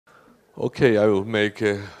Okay, I will make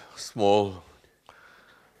a small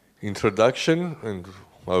introduction and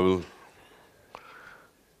I will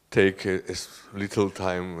take as little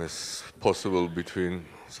time as possible between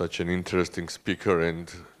such an interesting speaker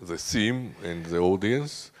and the theme and the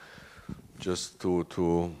audience, just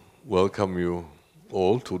to welcome you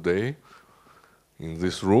all today in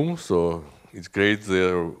this room. So it's great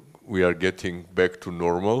that we are getting back to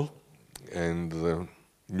normal, and the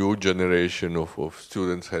new generation of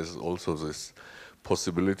students has also this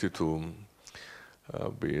possibility to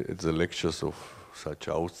be at the lectures of such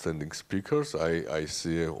outstanding speakers. I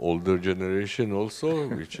see an older generation also,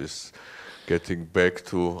 which is getting back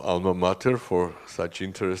to alma mater for such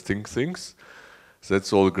interesting things.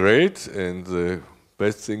 That's all great, and the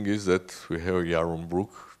best thing is that we have Yaron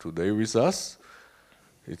today with us.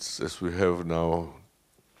 It's, as we have now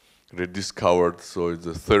rediscovered, so it's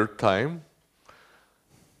the third time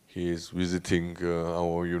he is visiting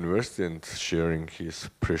our university and sharing his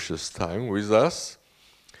precious time with us.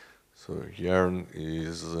 So Yaron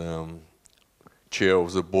is chair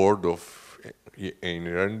of the board of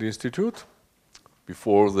Ayn Rand Institute.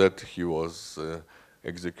 Before that, he was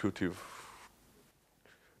executive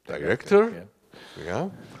director. Yeah.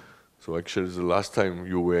 So actually, the last time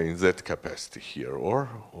you were in that capacity here, or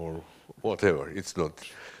whatever, it's not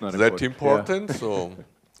that important. Yeah. So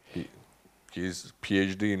he's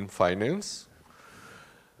PhD in finance,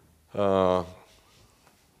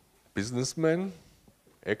 businessman,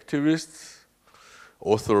 activist,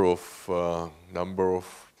 author of a number of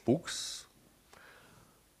books.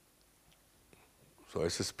 So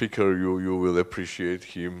as a speaker, you will appreciate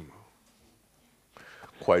him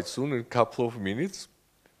quite soon, in a couple of minutes.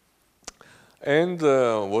 And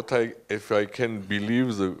if I can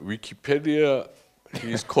believe the Wikipedia,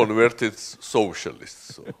 he is converted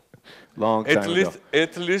socialist. So long time ago.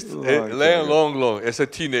 At least long, as a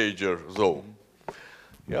teenager, though.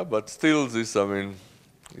 Yeah, but still this, I mean,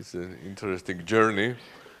 it's an interesting journey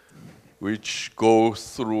which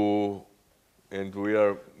goes through, and we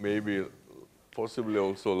are maybe, possibly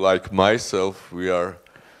also like myself, we are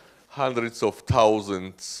hundreds of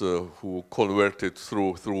thousands who converted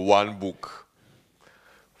through one book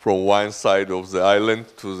from one side of the island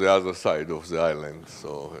to the other side of the island,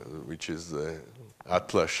 so which is the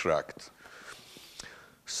Atlas Shrugged.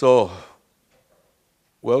 So,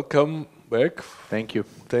 welcome back. Thank you.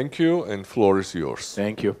 Thank you, and floor is yours.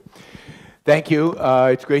 Thank you. Thank you.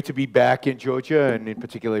 It's great to be back in Georgia, and in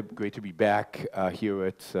particular, great to be back here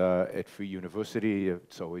at Free University.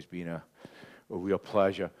 It's always been a real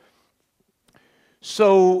pleasure.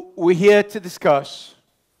 So we're here to discuss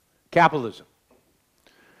capitalism.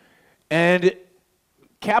 And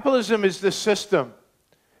capitalism is the system.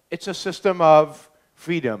 It's a system of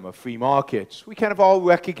freedom, of free markets. We kind of all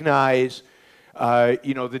recognize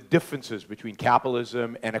the differences between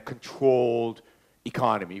capitalism and a controlled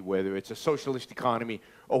economy, whether it's a socialist economy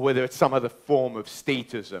or whether it's some other form of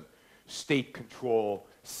statism, state control,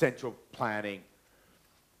 central planning.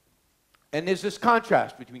 And there's this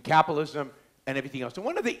contrast between capitalism and everything else. And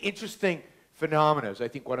one of the interesting phenomena, I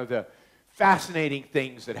think one of the fascinating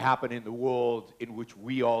things that happen in the world in which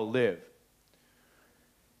we all live,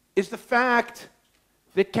 is the fact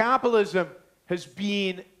that capitalism has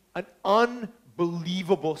been an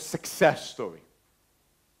unbelievable success story.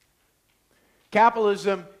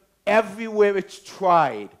 Capitalism, everywhere it's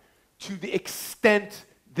tried, to the extent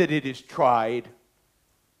that it is tried,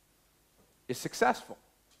 is successful.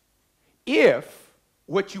 If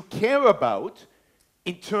what you care about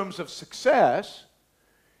in terms of success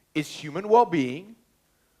is human well-being,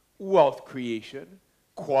 wealth creation,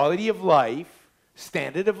 quality of life,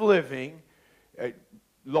 standard of living,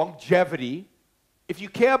 longevity, if you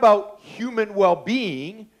care about human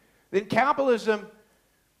well-being, then capitalism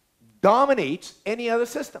dominates any other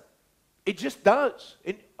system. It just does.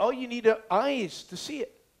 And all you need are eyes to see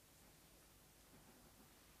it.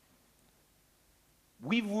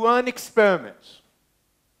 We've run experiments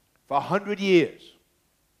for 100 years.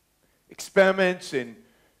 Experiments in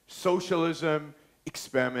socialism,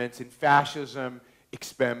 experiments in fascism,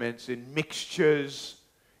 experiments in mixtures,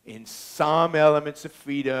 in some elements of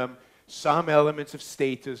freedom, some elements of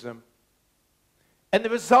statism. And the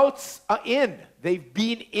results are in. They've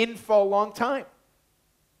been in for a long time.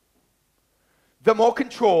 The more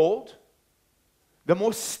controlled, the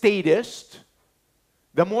more statist,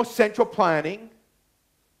 the more central planning,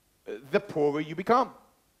 the poorer you become.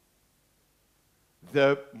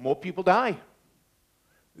 The more people die.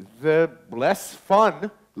 The less fun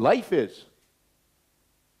life is.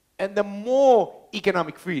 And the more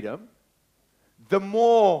economic freedom, the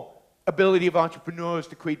more ability of entrepreneurs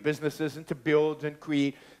to create businesses and to build and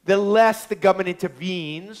create, the less the government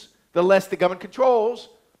intervenes, the less the government controls,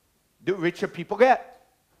 the richer people get.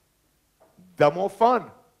 The more fun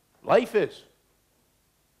life is.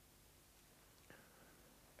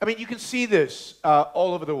 I mean, you can see this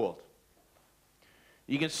all over the world.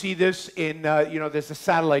 You can see this in, there's a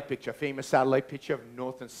satellite picture, a famous satellite picture of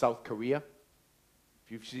North and South Korea.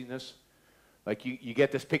 If you've seen this, like you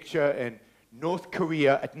get this picture, and North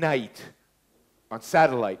Korea at night on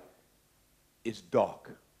satellite is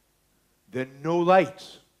dark. There are no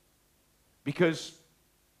lights because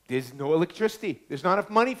there's no electricity. There's not enough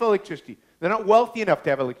money for electricity. They're not wealthy enough to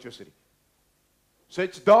have electricity. So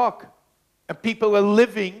it's dark. And people are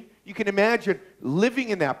living, you can imagine, living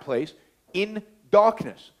in that place in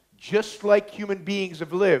darkness, just like human beings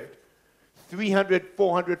have lived 300,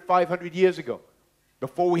 400, 500 years ago,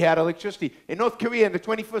 before we had electricity. In North Korea in the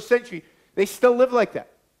 21st century, they still live like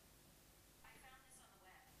that.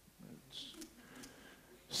 I found this on the web.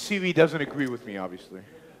 Siri doesn't agree with me, obviously.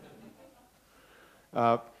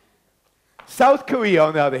 South Korea,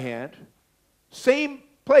 on the other hand, same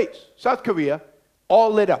place, South Korea,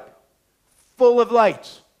 all lit up, full of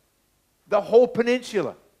lights, the whole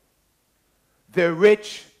peninsula. They're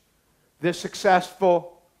rich, they're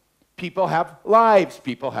successful, people have lives,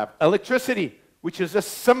 people have electricity, which is a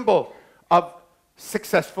symbol of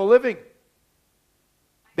successful living.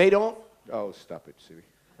 They don't, oh, stop it, Siri.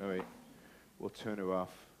 All right, we'll turn her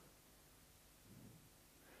off.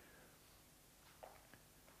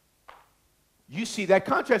 You see that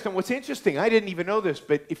contrast, and what's interesting, I didn't even know this,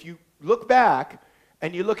 but if you look back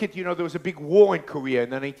and you look at, there was a big war in Korea in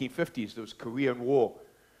the 1950s. There was a Korean War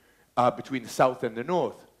between the South and the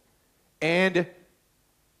North. And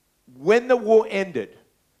when the war ended,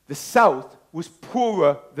 the South was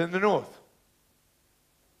poorer than the North.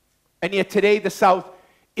 And yet today the South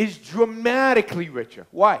is dramatically richer.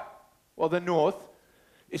 Why? Well, the North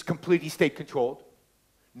is completely state-controlled,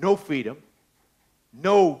 no freedom,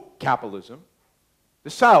 no capitalism. The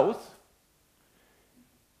South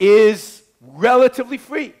is relatively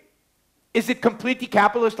free. Is it completely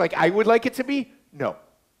capitalist like I would like it to be? No.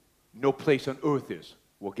 No place on earth is.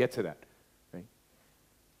 We'll get to that. Right?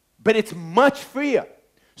 But it's much freer.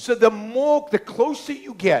 So the closer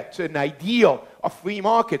you get to an ideal of free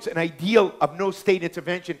markets, an ideal of no state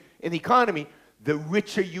intervention in the economy, the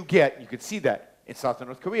richer you get. You can see that in South and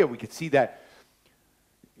North Korea. We could see that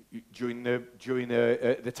during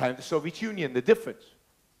the time of the Soviet Union, the difference.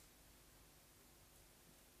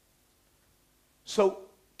 So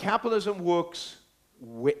capitalism works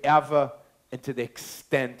wherever and to the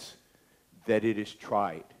extent that it is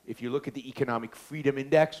tried. If you look at the Economic Freedom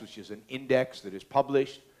Index, which is an index that is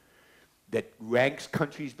published that ranks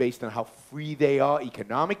countries based on how free they are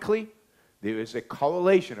economically, there is a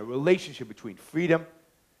correlation, a relationship between freedom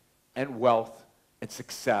and wealth and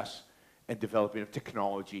success and development of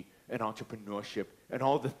technology and entrepreneurship and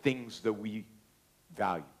all the things that we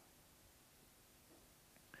value.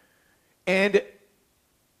 And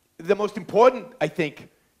the most important, I think,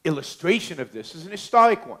 illustration of this is an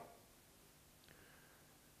historic one.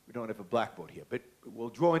 We don't have a blackboard here, but we'll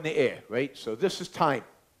draw in the air, right? So this is time.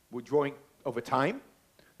 We're drawing over time.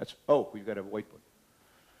 Oh, we've got a whiteboard.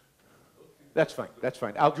 That's fine, that's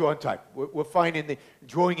fine. I'll draw on time. We're fine in the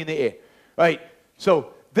drawing in the air. All right,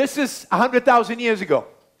 so this is 100,000 years ago,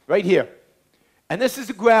 right here. And this is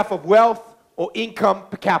a graph of wealth or income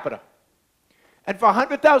per capita. And for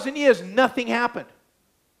 100,000 years, nothing happened.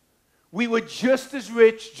 We were just as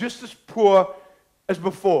rich, just as poor as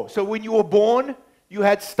before. So when you were born, you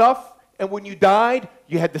had stuff, and when you died,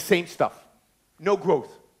 you had the same stuff. No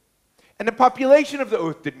growth. And the population of the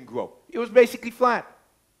earth didn't grow. It was basically flat.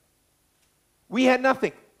 We had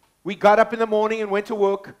nothing. We got up in the morning and went to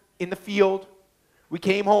work in the field. We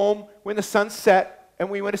came home when the sun set, and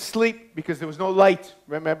we went to sleep because there was no light.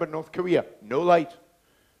 Remember North Korea? No light.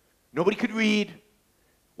 Nobody could read.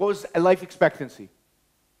 What was life expectancy?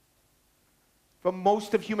 For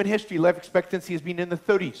most of human history, life expectancy has been in the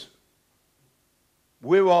 30s.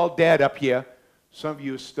 We're all dead up here. Some of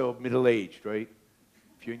you are still middle-aged, right?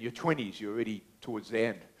 If you're in your 20s, you're already towards the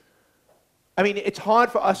end. I mean, it's hard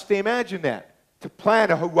for us to imagine that, to plan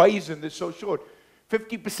a horizon that's so short.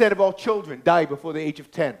 50% of all children die before the age of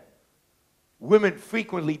 10. Women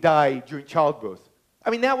frequently die during childbirth. I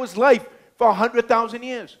mean, that was life for 100,000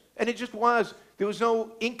 years. And it just was. There was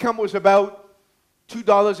no income, was about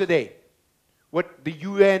 $2 a day. What the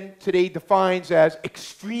UN today defines as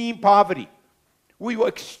extreme poverty. We were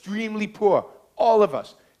extremely poor, all of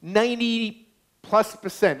us.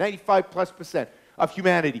 95% of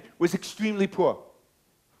humanity was extremely poor.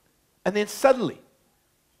 And then suddenly,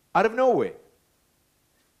 out of nowhere.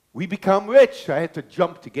 We become rich. I had to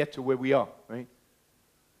jump to get to where we are, right?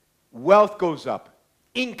 Wealth goes up.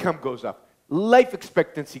 Income goes up. Life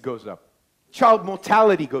expectancy goes up. Child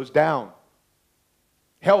mortality goes down.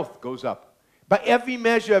 Health goes up. By every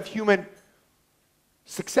measure of human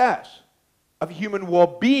success, of human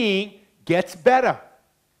well-being, gets better.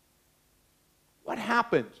 What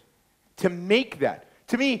happened to make that?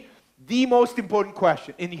 To me, the most important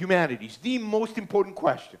question in the humanities, the most important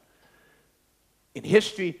question in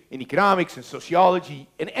history, in economics, in sociology,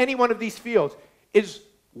 in any one of these fields, is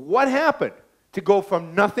what happened to go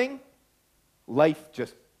from nothing, life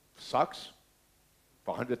just sucks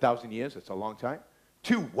for 100,000 years, that's a long time,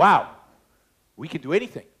 to, wow, we can do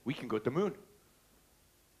anything. We can go to the moon.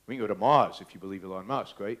 We can go to Mars, if you believe Elon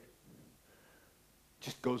Musk, right?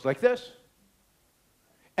 Just goes like this.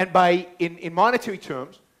 And in monetary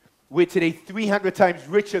terms, we're today 300 times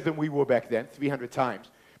richer than we were back then, 300 times.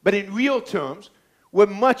 But in real terms, we're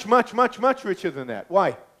much, much, much, much richer than that.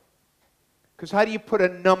 Why? Because how do you put a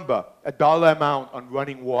number, a dollar amount on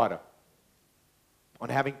running water, on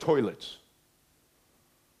having toilets?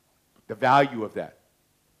 The value of that.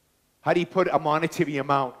 How do you put a monetary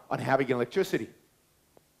amount on having electricity?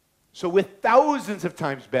 So we're thousands of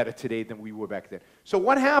times better today than we were back then. So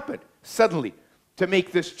what happened suddenly to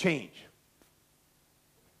make this change?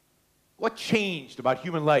 What changed about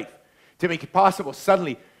human life to make it possible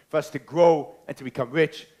suddenly for us to grow and to become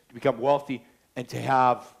rich, to become wealthy, and to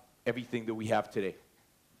have everything that we have today?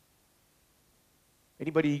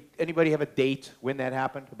 Anybody have a date when that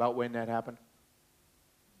happened, about when that happened?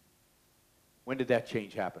 When did that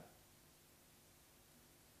change happen?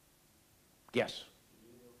 Guess.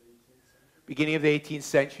 Beginning of the 18th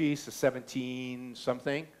century, so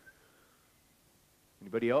 17-something.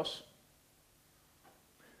 Anybody else?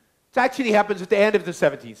 It actually happens at the end of the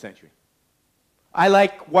 17th century. I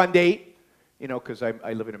like one date, you know, because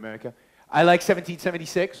I live in America. I like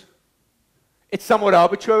 1776. It's somewhat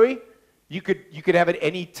arbitrary. You could have it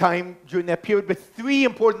any time during that period, but three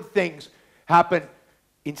important things happened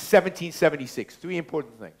in 1776. Three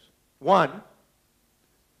important things. One,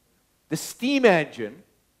 the steam engine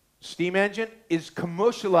is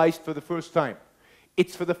commercialized for the first time.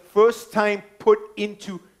 It's for the first time put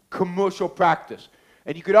into commercial practice.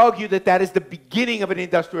 And you could argue that that is the beginning of an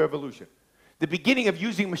industrial revolution. The beginning of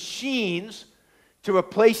using machines to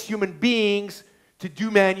replace human beings to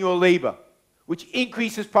do manual labor, which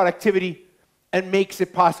increases productivity and makes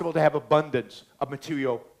it possible to have abundance of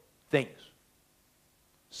material things.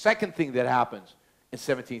 Second thing that happens in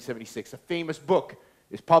 1776, a famous book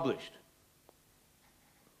is published.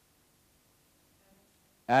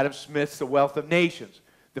 Adam Smith's The Wealth of Nations,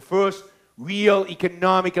 the first real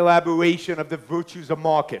economic elaboration of the virtues of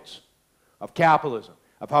markets, of capitalism,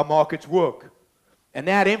 of how markets work. And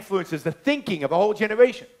that influences the thinking of a whole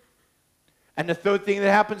generation. And the third thing that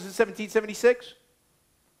happens in 1776,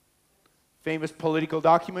 famous political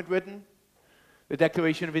document written, the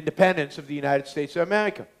Declaration of Independence of the United States of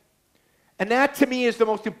America. And that to me is the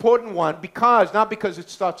most important one because, not because it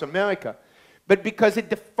starts America, but because it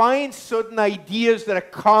defines certain ideas that are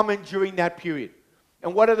common during that period.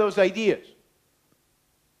 And what are those ideas?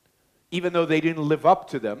 Even though they didn't live up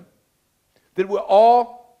to them, that we're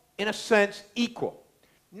all, in a sense, equal.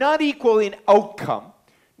 Not equal in outcome,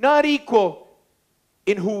 not equal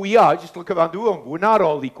in who we are. Just look around the room. We're not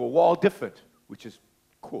all equal. We're all different, which is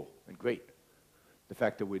cool and great, the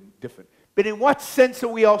fact that we're different. But in what sense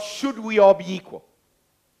should we all be equal?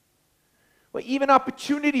 Well, even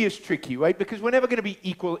opportunity is tricky, right? Because we're never going to be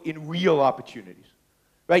equal in real opportunities,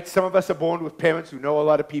 right? Some of us are born with parents who know a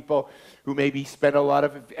lot of people, who maybe spend a lot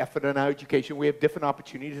of effort in our education. We have different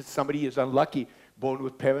opportunities. Somebody is unlucky, born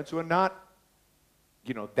with parents who are not,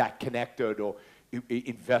 you know, that connected or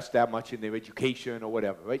invest that much in their education or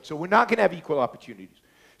whatever, right? So we're not going to have equal opportunities.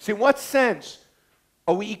 So in what sense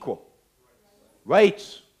are we equal?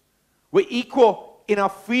 Rights. We're equal in our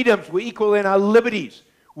freedoms. We're equal in our liberties.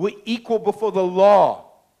 We're equal before the law.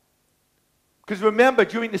 Because remember,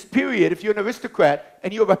 during this period, if you're an aristocrat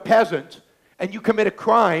and you're a peasant and you commit a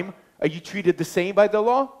crime, are you treated the same by the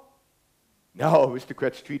law? No,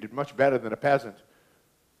 aristocrats treated much better than a peasant.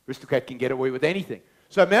 Aristocrat can get away with anything.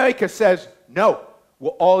 So America says, no,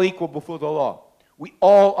 we're all equal before the law. We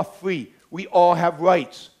all are free. We all have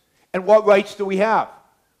rights. And what rights do we have?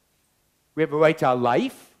 We have a right to our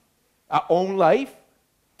life, our own life,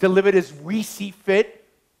 to live it as we see fit,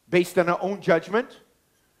 based on our own judgment.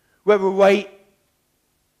 We have a right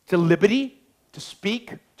to liberty, to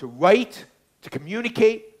speak, to write, to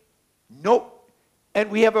communicate. Nope.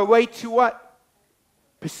 And we have a right to what?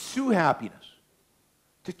 Pursue happiness.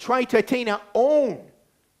 To try to attain our own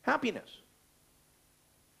Happiness.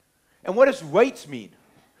 And what does rights mean?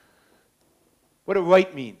 What does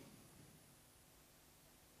right mean?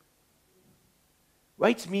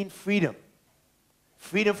 Rights mean freedom.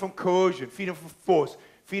 Freedom from coercion, freedom from force,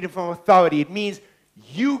 freedom from authority. It means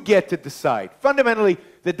you get to decide. Fundamentally,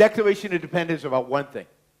 the Declaration of Independence is about one thing.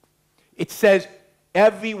 It says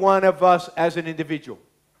every one of us as an individual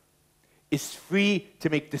is free to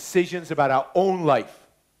make decisions about our own life.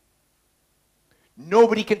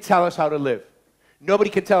 Nobody can tell us how to live. Nobody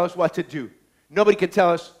can tell us what to do. Nobody can tell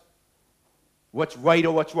us what's right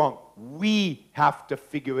or what's wrong. We have to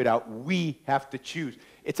figure it out. We have to choose.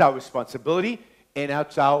 It's our responsibility, and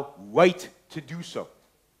it's our right to do so.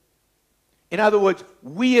 In other words,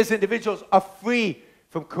 we as individuals are free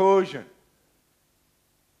from coercion,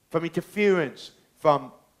 from interference,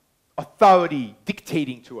 from authority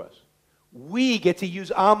dictating to us. We get to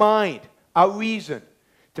use our mind, our reason,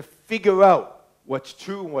 to figure out what's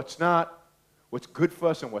true and what's not, what's good for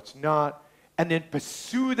us and what's not, and then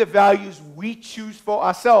pursue the values we choose for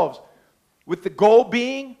ourselves, with the goal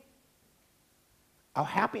being our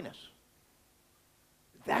happiness.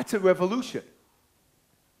 That's a revolution.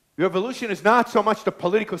 The revolution is not so much the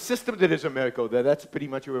political system that is America, though that's pretty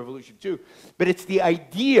much a revolution too, but it's the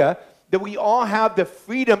idea that we all have the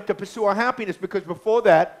freedom to pursue our happiness, because before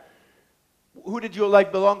that, who did your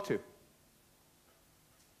life belong to?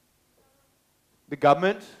 The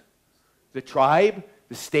government, the tribe,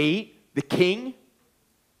 the state, the king,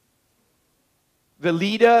 the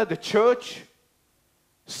leader, the church,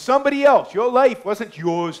 somebody else. Your life wasn't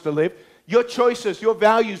yours to live. Your choices, your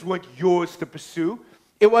values weren't yours to pursue.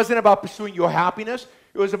 It wasn't about pursuing your happiness.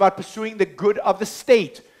 It was about pursuing the good of the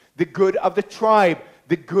state, the good of the tribe,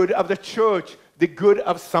 the good of the church, the good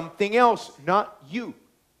of something else, not you.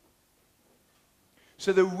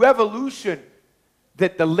 So the revolution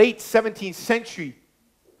that the late 17th century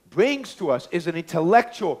brings to us is an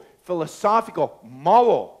intellectual, philosophical,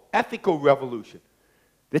 moral, ethical revolution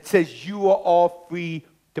that says you are all free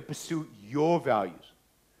to pursue your values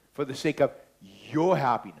for the sake of your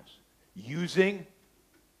happiness, using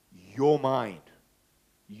your mind,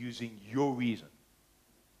 using your reason.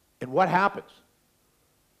 And what happens?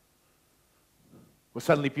 Well,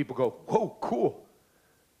 suddenly people go, whoa, cool.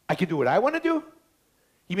 I can do what I want to do?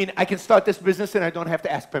 You mean I can start this business and I don't have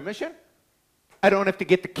to ask permission? I don't have to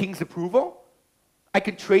get the king's approval? I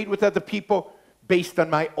can trade with other people based on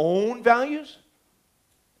my own values?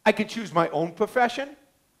 I can choose my own profession?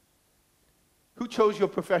 Who chose your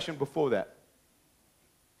profession before that?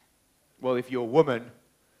 Well, if you're a woman,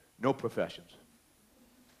 no professions.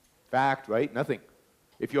 Fact, right? Nothing.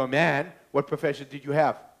 If you're a man, what profession did you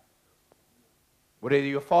have? Whatever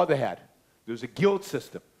your father had. There was a guild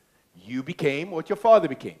system. You became what your father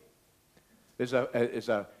became. There's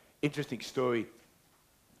a interesting story.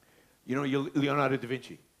 You know Leonardo da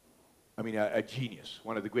Vinci? I mean, a genius,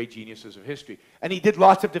 one of the great geniuses of history. And he did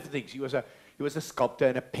lots of different things. He was a sculptor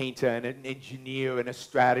and a painter and an engineer and a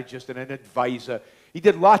strategist and an advisor. He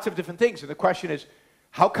did lots of different things. And the question is,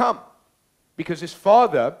 how come? Because his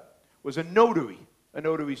father was a notary. A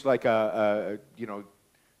notary is like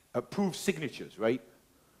approved signatures, right?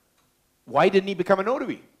 Why didn't he become a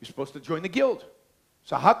notary? You're supposed to join the guild.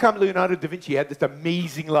 So how come Leonardo da Vinci had this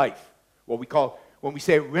amazing life? What we call, when we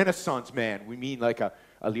say Renaissance man, we mean like a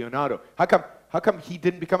Leonardo. How come he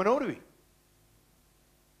didn't become a notary?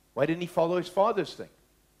 Why didn't he follow his father's thing?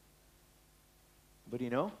 But you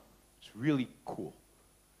know, it's really cool.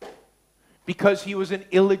 Because he was an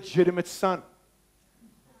illegitimate son.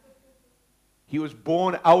 He was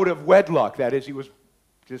born out of wedlock. That is,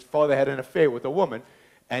 his father had an affair with a woman,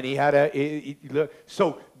 and he had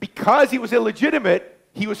so because he was illegitimate,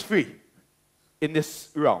 he was free in this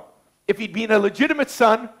realm. If he'd been a legitimate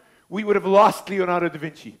son, we would have lost Leonardo da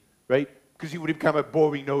Vinci, right? Because he would have become a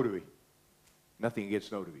boring notary. Nothing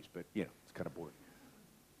against notaries, but, you know, it's kind of boring.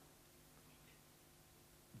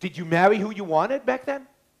 Did you marry who you wanted back then?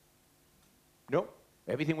 No.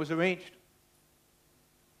 Everything was arranged.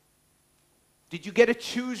 Did you get to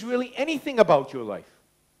choose really anything about your life?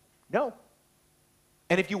 No.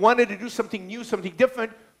 And if you wanted to do something new, something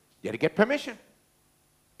different, you had to get permission.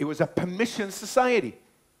 It was a permission society.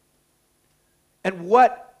 And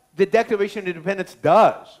what the Declaration of Independence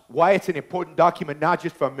does, why it's an important document not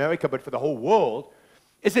just for America but for the whole world,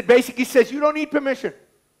 is it basically says you don't need permission.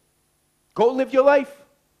 Go live your life.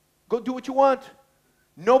 Go do what you want.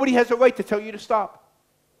 Nobody has a right to tell you to stop.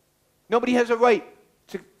 Nobody has a right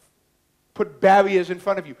to put barriers in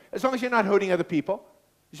front of you. As long as you're not hurting other people,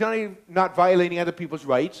 as long as you're not violating other people's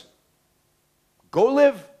rights, go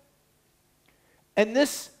live. And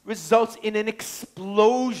this results in an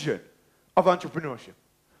explosion of entrepreneurship.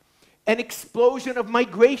 an explosion of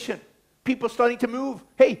migration. People starting to move.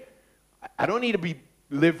 Hey, I don't need to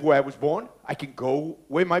live where I was born. I can go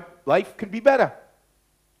where my life can be better.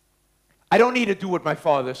 I don't need to do what my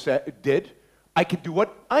father did. I can do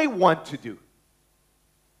what I want to do.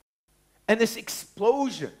 And this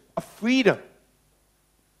explosion of freedom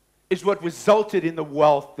is what resulted in the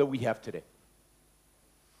wealth that we have today.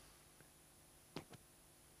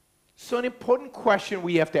 So an important question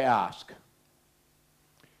we have to ask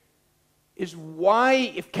is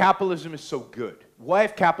why, if capitalism is so good, why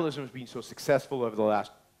if capitalism has been so successful over the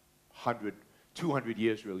last 100, 200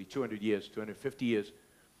 years really, 200 years, 250 years,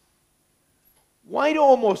 why do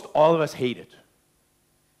almost all of us hate it?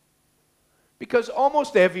 Because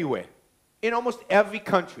almost everywhere, in almost every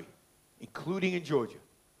country, including in Georgia,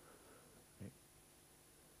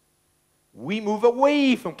 we move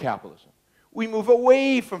away from capitalism. We move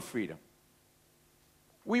away from freedom.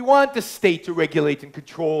 We want the state to regulate and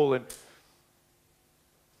control, and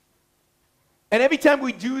every time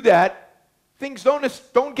we do that, things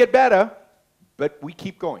don't get better, but we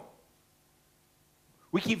keep going.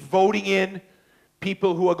 We keep voting in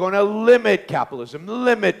people who are going to limit capitalism,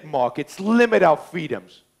 limit markets, limit our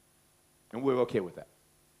freedoms, and we're okay with that.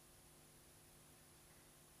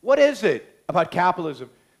 What is it about capitalism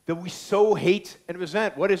that we so hate and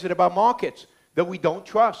resent? What is it about markets that we don't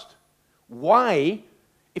trust? Why,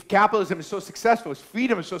 if capitalism is so successful, if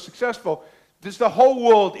freedom is so successful, does the whole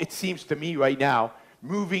world, it seems to me right now,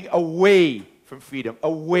 moving away from freedom,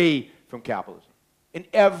 away from capitalism? In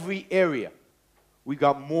every area, we've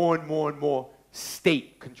got more and more and more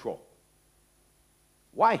state control.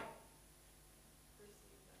 Why?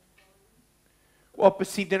 Well,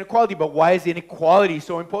 perceived inequality, but why is inequality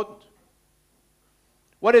so important?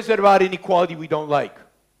 What is it about inequality we don't like?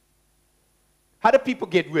 How do people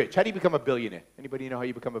get rich? How do you become a billionaire? Anybody know how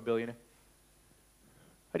you become a billionaire?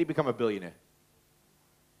 How do you become a billionaire?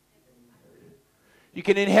 You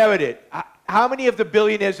can inherit it. How many of the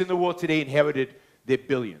billionaires in the world today inherited their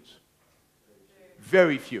billions?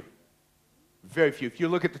 Very few. Very few. If you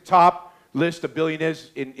look at the top list of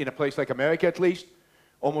billionaires in a place like America, at least,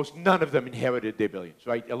 almost none of them inherited their billions,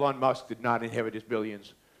 right? Elon Musk did not inherit his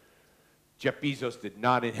billions. Jeff Bezos did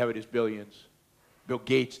not inherit his billions. Bill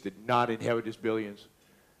Gates did not inherit his billions.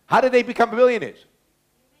 How did they become billionaires?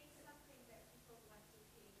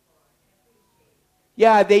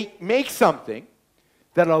 Yeah, they make something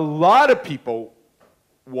that a lot of people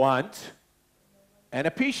want and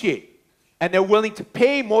appreciate. And they're willing to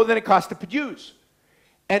pay more than it costs to produce.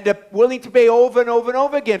 And they're willing to pay over and over and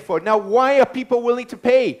over again for it. Now, why are people willing to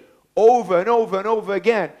pay over and over and over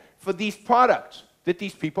again for these products that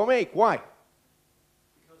these people make? Why?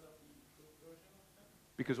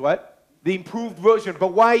 Because what? The improved version.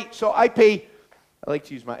 But why? So I like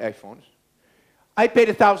to use my iPhones. I paid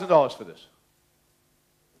 $1,000 for this.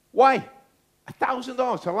 Why?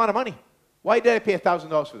 $1,000. It's a lot of money. Why did I pay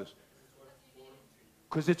 $1,000 for this?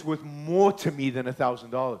 Because it's worth more to me than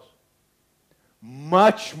 $1,000.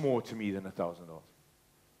 Much more to me than $1,000.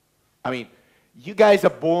 I mean, you guys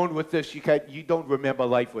are born with this. You don't remember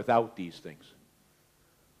life without these things.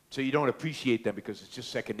 So you don't appreciate them because it's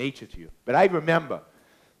just second nature to you. But I remember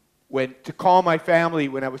to call my family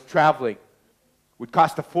when I was traveling would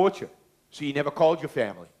cost a fortune. So you never called your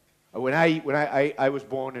family. When I was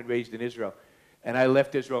born and raised in Israel, and I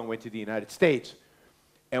left Israel and went to the United States,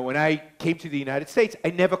 and when I came to the United States, I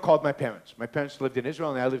never called my parents. My parents lived in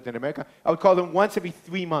Israel, and I lived in America. I would call them once every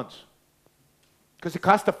 3 months because it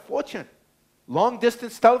cost a fortune.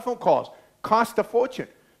 Long-distance telephone calls cost a fortune.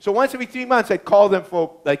 So once every 3 months, I'd call them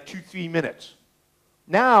for like 2-3 minutes.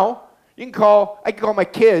 Now, I can call my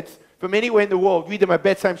kids from anywhere in the world, read them a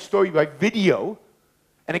bedtime story by video,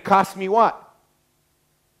 and it costs me what?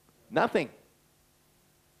 Nothing.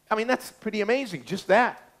 I mean, that's pretty amazing, just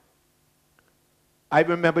that. I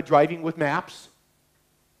remember driving with maps.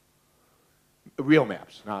 Real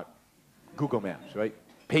maps, not Google Maps, right?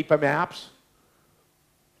 Paper maps.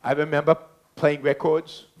 I remember playing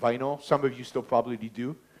records, vinyl. Some of you still probably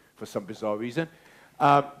do for some bizarre reason.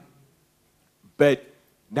 But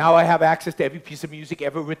now I have access to every piece of music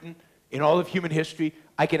ever written in all of human history.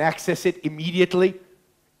 I can access it immediately,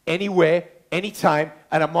 anywhere, anytime,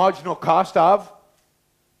 at a marginal cost of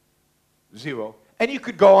 $0. And you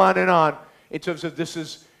could go on and on in terms of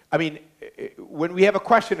when we have a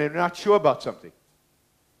question and we're not sure about something,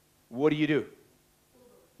 what do?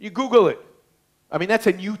 You Google it. I mean, that's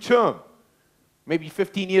a new term. Maybe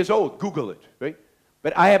 15 years old, Google it, right?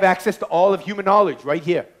 But I have access to all of human knowledge right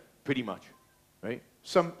here, pretty much, right?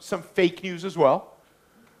 Some fake news as well,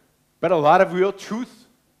 but a lot of real truth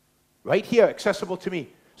right here, accessible to me.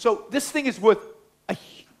 So this thing is worth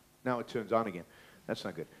Now it turns on again. That's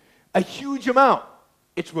not good. A huge amount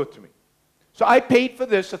it's worth to me. So I paid for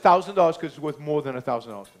this $1,000 because it's worth more than $1,000 to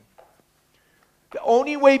me. The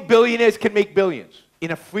only way billionaires can make billions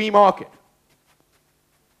in a free market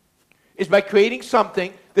is by creating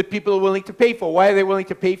something that people are willing to pay for. Why are they willing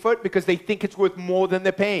to pay for it? Because they think it's worth more than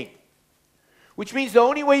they're paying. Which means the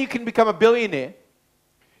only way you can become a billionaire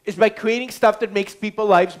is by creating stuff that makes people's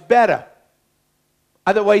lives better.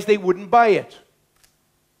 Otherwise, they wouldn't buy it.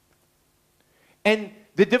 And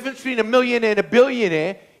the difference between a millionaire and a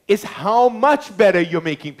billionaire is how much better you're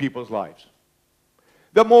making people's lives.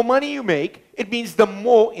 The more money you make, it means the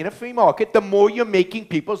more, in a free market, the more you're making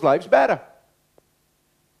people's lives better.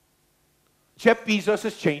 Jeff Bezos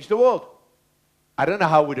has changed the world. I don't know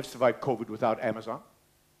how we'd have survived COVID without Amazon.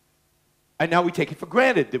 And now we take it for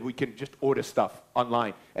granted that we can just order stuff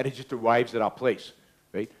online and it just arrives at our place,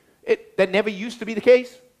 right? That never used to be the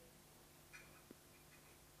case.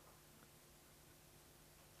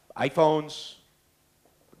 iPhones,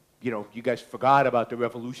 you know, you guys forgot about the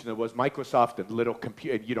revolution that was Microsoft and little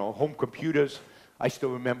home computers. I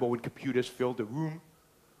still remember when computers filled the room.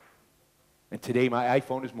 And today my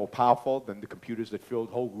iPhone is more powerful than the computers that filled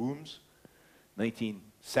whole rooms,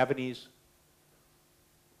 1970s.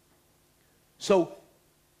 So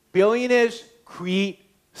billionaires create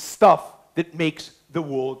stuff that makes the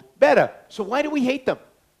world better. So why do we hate them?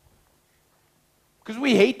 Because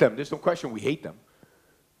we hate them. There's no question we hate them.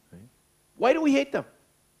 Right? Why do we hate them?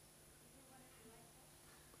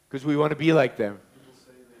 Because we want to be like them.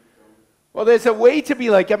 Well, there's a way to be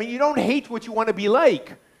like. I mean, you don't hate what you want to be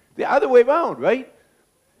like. The other way around, right?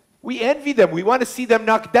 We envy them. We want to see them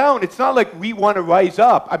knocked down. It's not like we want to rise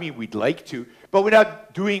up. I mean, we'd like to, but we're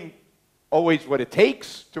not doing always what it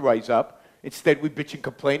takes to rise up. Instead, we bitch and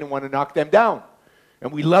complain and want to knock them down.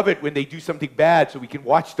 And we love it when they do something bad so we can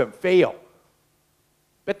watch them fail.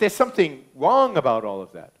 But there's something wrong about all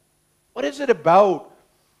of that. What is it about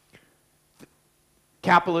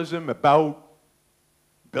capitalism, about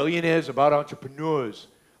billionaires, about entrepreneurs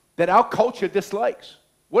that our culture dislikes?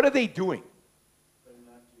 What are they doing? They're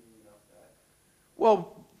not giving enough back.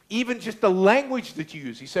 Well, even just the language that you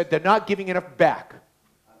use. He said they're not giving enough back.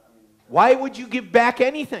 Why would you give back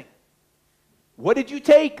anything? What did you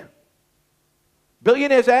take?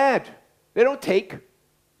 Billionaires add. They don't take.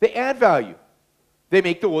 They add value. They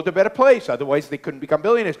make the world a better place. Otherwise, they couldn't become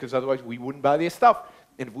billionaires because otherwise we wouldn't buy their stuff.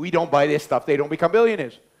 And if we don't buy their stuff, they don't become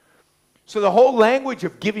billionaires. So the whole language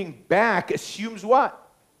of giving back assumes what?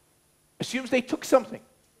 Assumes they took something.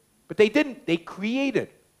 But they didn't. They created.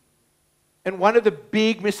 And one of the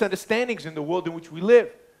big misunderstandings in the world in which we live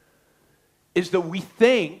is that we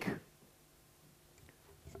think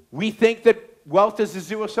that wealth is a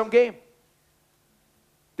zero-sum game.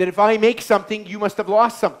 That if I make something, you must have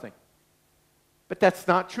lost something. But that's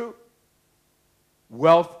not true.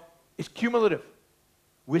 Wealth is cumulative.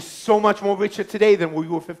 We're so much more richer today than we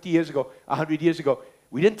were 50 years ago, 100 years ago.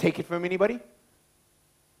 We didn't take it from anybody.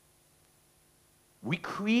 We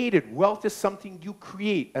created. Wealth is something you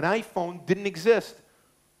create. An iPhone didn't exist,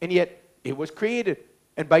 and yet it was created.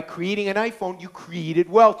 And by creating an iPhone, you created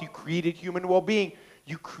wealth. You created human well-being.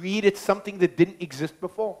 You created something that didn't exist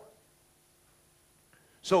before.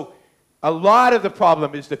 So a lot of the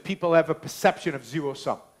problem is that people have a perception of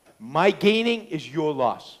zero-sum. My gaining is your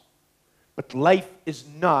loss. But life is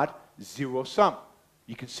not zero-sum.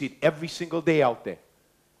 You can see it every single day out there.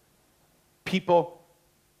 People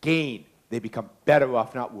gain. They become better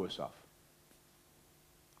off, not worse off.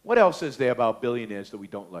 What else is there about billionaires that we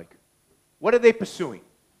don't like? What are they pursuing?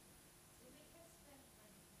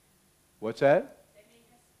 What's that?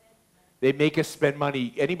 They make us spend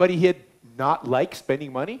money. Anybody here not like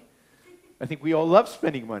spending money? I think we all love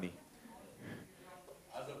spending money.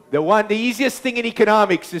 The easiest thing in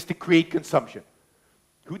economics is to create consumption.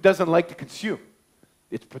 Who doesn't like to consume?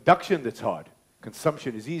 It's production that's hard.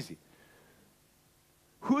 Consumption is easy.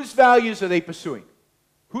 Whose values are they pursuing?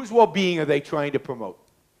 Whose well-being are they trying to promote?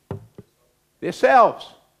 Themselves.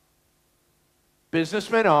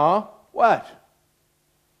 Businessmen are what?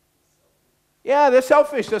 Yeah, they're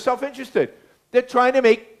selfish. They're self-interested. They're trying to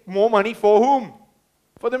make more money for whom?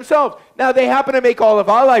 For themselves. Now, they happen to make all of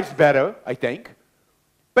our lives better, I think.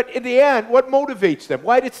 But in the end, what motivates them?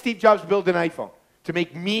 Why did Steve Jobs build an iPhone? To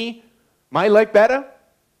make my life better?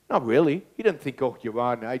 Not really. He didn't think, oh,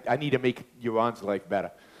 Yaron, I need to make Yaron's life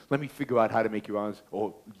better. Let me figure out how to make Yaron's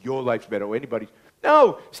or your life's better or anybody's.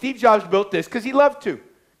 No, Steve Jobs built this because he loved to,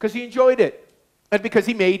 because he enjoyed it, and because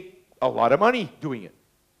he made a lot of money doing it.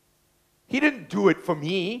 He didn't do it for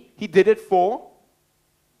me. He did it for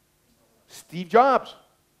Steve Jobs.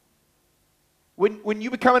 when you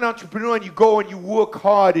become an entrepreneur and you go and you work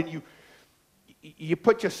hard and you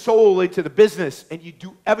put your soul into the business and you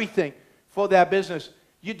do everything for that business,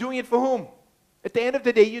 you're doing it for whom? At the end of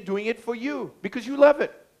the day, you're doing it for you because you love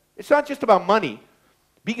it. It's not just about money.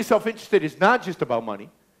 Being self-interested is not just about money.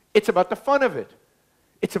 It's about the fun of it.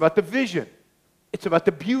 It's about the vision. It's about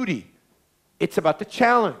the beauty. It's about the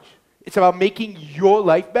challenge. It's about making your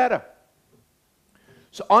life better.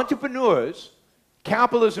 So entrepreneurs,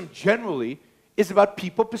 capitalism generally, is about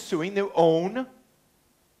people pursuing their own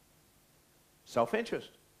self-interest.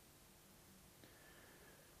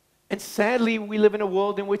 And sadly, we live in a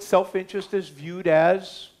world in which self-interest is viewed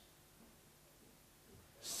as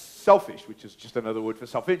selfish, which is just another word for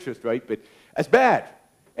self-interest, right? But as bad.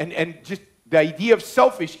 And just the idea of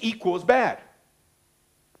selfish equals bad.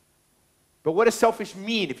 But what does selfish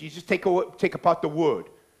mean if you just take apart the word?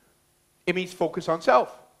 It means focus on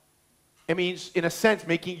self. It means, in a sense,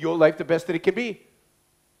 making your life the best that it can be.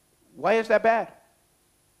 Why is that bad?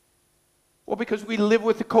 Well, because we live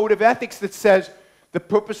with a code of ethics that says the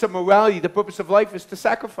purpose of morality, the purpose of life is to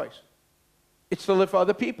sacrifice. It's to live for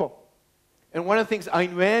other people. And one of the things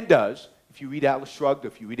Ayn Rand does, if you read Atlas Shrugged, or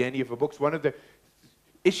if you read any of her books,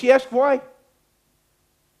 is she asks why?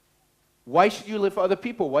 Why should you live for other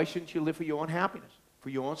people? Why shouldn't you live for your own happiness, for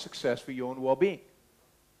your own success, for your own well-being?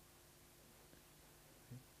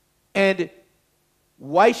 And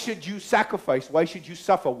why should you sacrifice? Why should you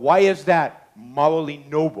suffer? Why is that morally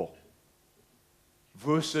noble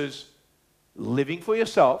versus living for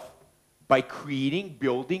yourself by creating,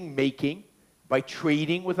 building, making, by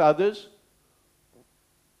trading with others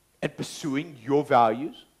and pursuing your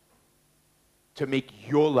values to make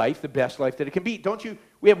your life the best life that it can be? Don't you?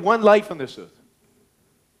 We have one life on this earth.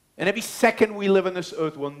 And every second we live on this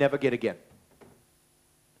earth, we'll never get again.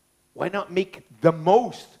 Why not make the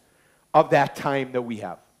most of that time that we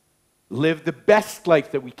have? Live the best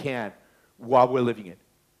life that we can while we're living it.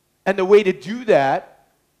 And the way to do that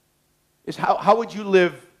is how would you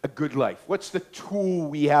live a good life? What's the tool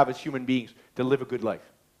we have as human beings to live a good life?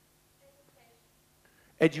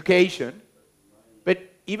 Education. But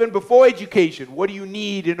even before education, what do you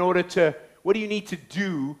need to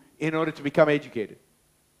do in order to become educated?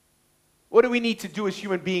 What do we need to do as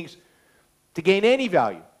human beings to gain any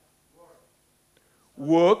value?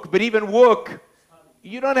 Work, but even work,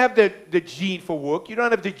 you don't have the gene for work. You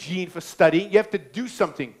don't have the gene for studying. You have to do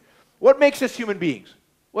something. What makes us human beings?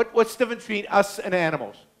 What's the difference between us and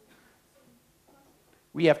animals?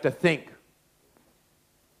 We have to think.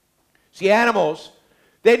 See, animals,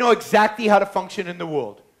 they know exactly how to function in the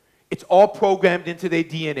world. It's all programmed into their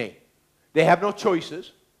DNA. They have no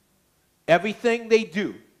choices. Everything they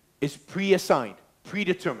do is pre-assigned,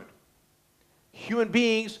 predetermined. Human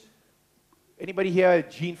beings, anybody here a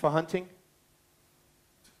gene for hunting?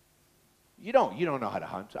 You don't know how to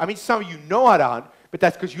hunt. I mean, some of you know how to hunt, but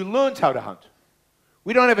that's because you learned how to hunt.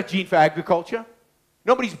 We don't have a gene for agriculture.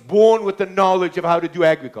 Nobody's born with the knowledge of how to do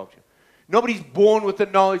agriculture. Nobody's born with the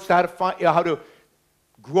knowledge of how to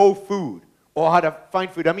grow food or how to find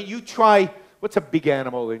food. I mean, you try, what's a big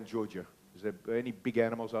animal in Georgia? Is there any big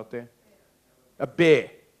animals out there? A bear,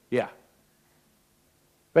 yeah.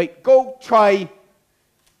 Right, go try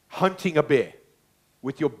hunting a bear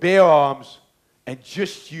with your bare arms and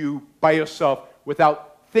just you by yourself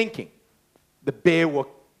without thinking. The bear will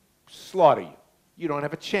slaughter you. You don't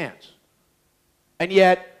have a chance. And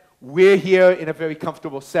yet, we're here in a very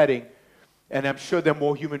comfortable setting, and I'm sure there are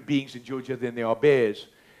more human beings in Georgia than there are bears.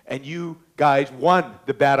 And you guys won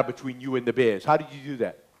the battle between you and the bears. How did you do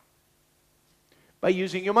that? By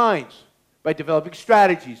using your minds, by developing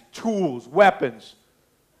strategies, tools, weapons,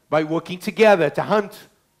 by working together to hunt.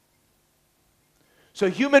 So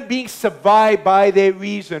human beings survive by their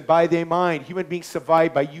reason, by their mind. Human beings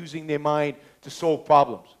survive by using their mind to solve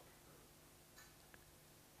problems.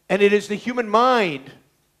 And it is the human mind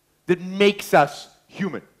that makes us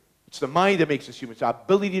human. It's the mind that makes us human. It's our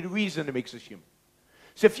ability to reason that makes us human.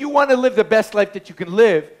 So if you want to live the best life that you can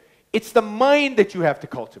live, it's the mind that you have to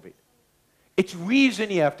cultivate. It's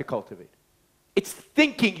reason you have to cultivate. It's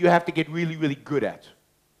thinking you have to get really, really good at.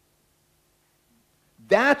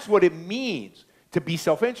 That's what it means to be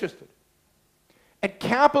self-interested. And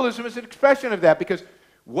capitalism is an expression of that, because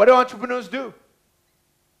what do entrepreneurs do?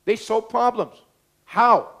 They solve problems.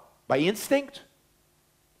 How? By instinct?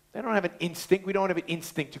 They don't have an instinct. We don't have an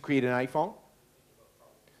instinct to create an iPhone.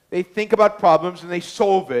 They think about problems and they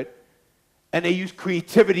solve it, and they use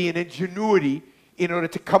creativity and ingenuity in order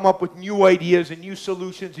to come up with new ideas and new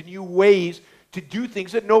solutions and new ways to do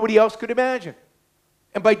things that nobody else could imagine.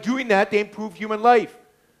 And by doing that, they improve human life.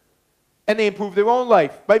 And they improve their own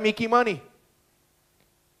life by making money.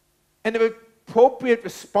 And there are appropriate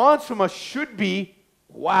response from us should be,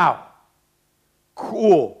 wow,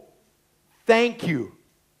 cool, thank you,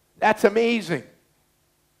 that's amazing.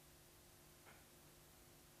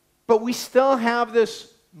 But we still have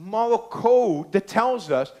this moral code that tells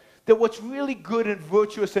us that what's really good and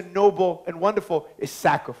virtuous and noble and wonderful is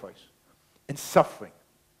sacrifice and suffering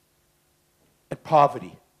and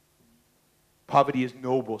poverty. Poverty is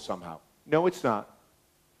noble somehow. No, it's not.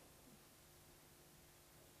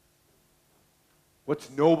 What's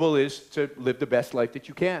noble is to live the best life that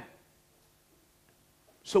you can.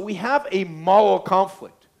 So we have a moral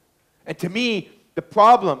conflict. And to me, the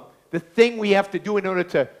problem, the thing we have to do in order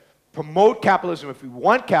to promote capitalism, if we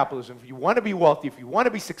want capitalism, if you want to be wealthy, if you want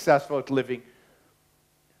to be successful at living,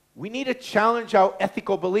 we need to challenge our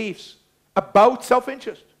ethical beliefs about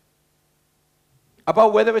self-interest,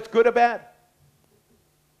 about whether it's good or bad.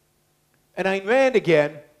 And Ayn Rand,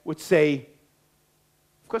 again, would say,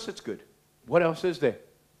 of course it's good. What else is there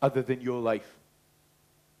other than your life?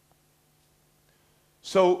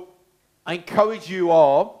 So I encourage you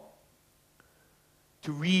all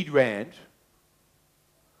to read Rand,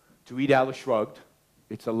 to read Atlas Shrugged.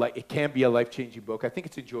 It can be a life-changing book. I think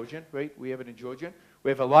it's in Georgian, right? We have it in Georgian. We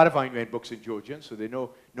have a lot of Ayn Rand books in Georgian, so there are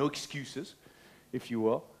no excuses, if you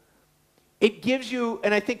will. It gives you,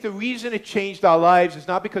 and I think the reason it changed our lives is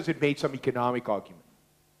not because it made some economic argument.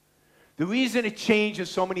 The reason it changes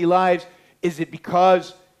so many lives is it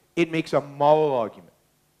because it makes a moral argument.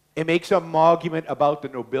 It makes an argument about the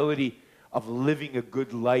nobility of living a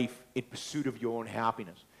good life in pursuit of your own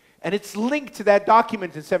happiness. And it's linked to that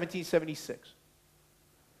document in 1776.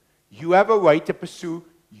 You have a right to pursue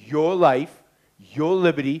your life, your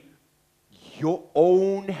liberty, your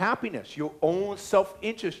own happiness, your own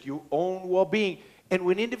self-interest, your own well-being. And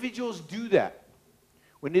when individuals do that,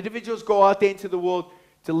 when individuals go out there into the world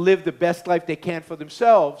to live the best life they can for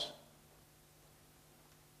themselves,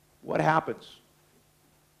 what happens?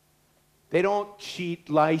 They don't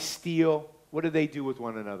cheat, lie, steal. What do they do with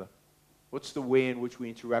one another? What's the way in which we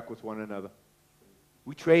interact with one another?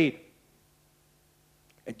 We trade.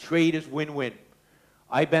 And trade is win-win.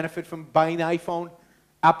 I benefit from buying the iPhone.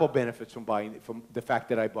 Apple benefits from the fact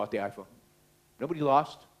that I bought the iPhone. Nobody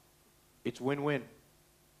lost. It's win-win.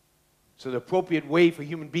 So the appropriate way for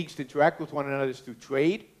human beings to interact with one another is through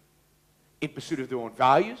trade, in pursuit of their own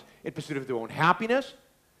values, in pursuit of their own happiness.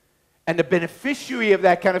 And the beneficiary of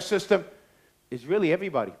that kind of system is really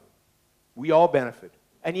everybody. We all benefit.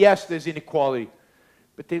 And yes, there's inequality.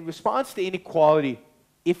 But the response to inequality,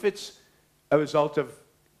 if it's a result of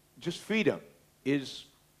just freedom, is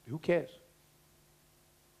who cares?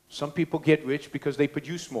 Some people get rich because they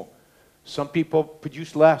produce more. Some people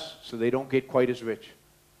produce less, so they don't get quite as rich.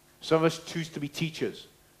 Some of us choose to be teachers.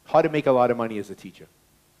 Hard to make a lot of money as a teacher.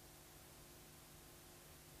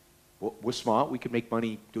 Well, we're smart. We can make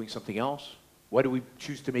money doing something else. Why do we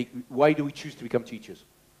choose to become teachers?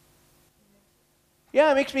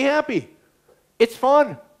 Yeah, it makes me happy. It's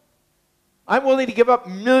fun. I'm willing to give up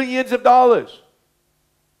millions of dollars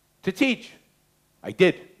to teach. I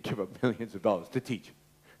did give up millions of dollars to teach.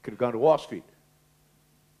 Could have gone to Wall Street.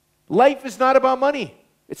 Life is not about money.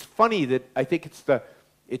 It's funny that I think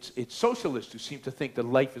it's socialists who seem to think that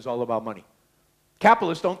life is all about money.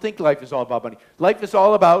 Capitalists don't think life is all about money. Life is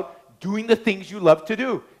all about doing the things you love to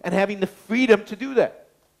do and having the freedom to do that.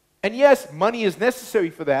 And yes, money is necessary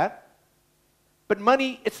for that. But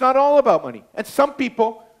money, it's not all about money. And some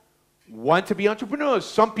people want to be entrepreneurs.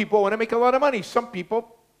 Some people want to make a lot of money. Some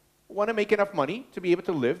people want to make enough money to be able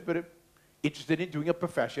to live, but are interested in doing a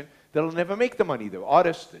profession that'll never make the money. There are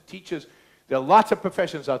artists, there are teachers. There are lots of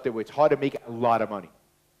professions out there where it's hard to make a lot of money.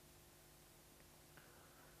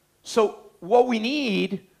 So what we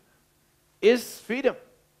need is freedom.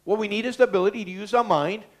 What we need is the ability to use our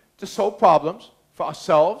mind to solve problems for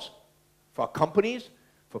ourselves, for our companies,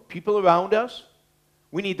 for people around us.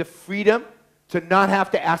 We need the freedom to not have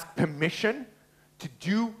to ask permission to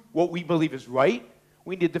do what we believe is right.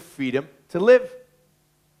 We need the freedom to live.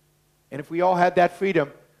 And if we all had that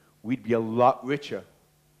freedom, we'd be a lot richer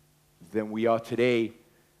than we are today.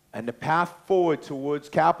 And the path forward towards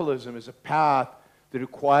capitalism is a path that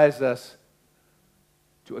requires us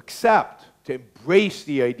to accept, to embrace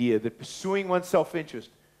the idea that pursuing one's self-interest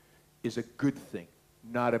is a good thing,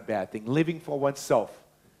 not a bad thing. Living for oneself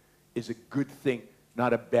is a good thing,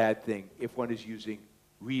 not a bad thing, if one is using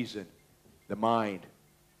reason, the mind,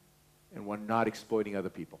 and one not exploiting other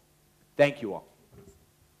people. Thank you all.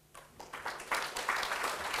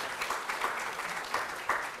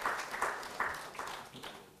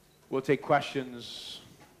 We'll take questions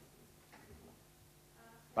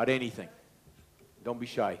about anything. Don't be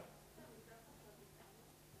shy.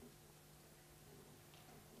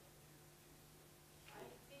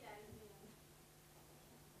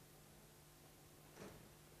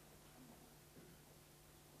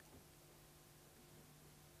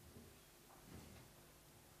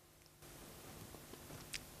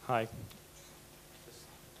 Hi.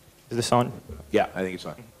 Is this on? Yeah, I think it's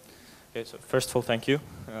on. Okay, so first of all, thank you.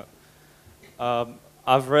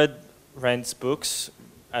 I've read Rand's books,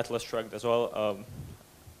 Atlas Shrugged as well,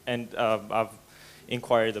 and I've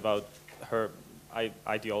inquired about her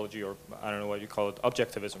ideology, or I don't know what you call it,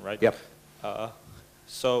 objectivism, right? Yep.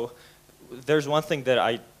 So there's one thing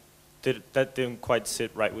that that didn't quite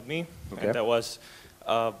sit right with me, Okay. and that was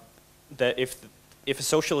that if a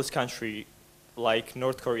socialist country like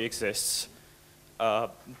North Korea exists,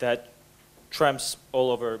 that tramps all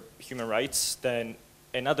over human rights, then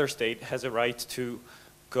another state has a right to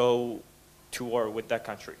go to war with that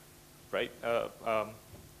country, right?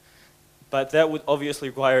 But that would obviously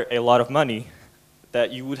require a lot of money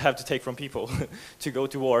that you would have to take from people to go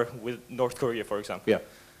to war with North Korea, for example. Yeah.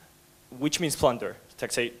 Which means plunder,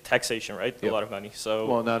 taxation, right? Yeah. A lot of money. So.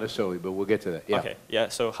 Well, not necessarily, but we'll get to that. Yeah. Okay. Yeah.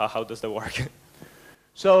 So how does that work?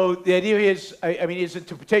 So the idea is, I mean, his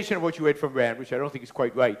interpretation of what you read from Rand, which I don't think is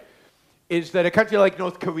quite right, is that a country like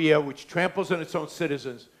North Korea, which tramples on its own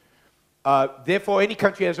citizens, therefore any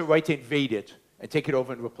country has a right to invade it and take it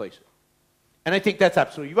over and replace it. And I think that's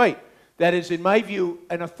absolutely right. That is, in my view,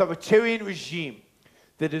 an authoritarian regime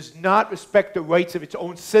that does not respect the rights of its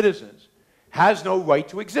own citizens has no right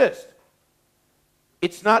to exist.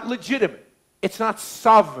 It's not legitimate. It's not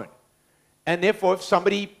sovereign. And therefore, if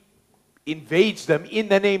somebody invades them in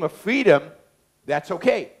the name of freedom, that's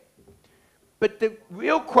okay. But the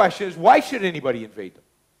real question is, why should anybody invade them?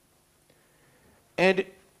 And,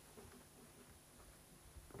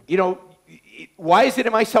 you know, why is it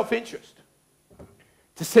in my self-interest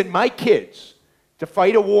to send my kids to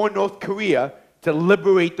fight a war in North Korea to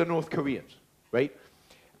liberate the North Koreans, right?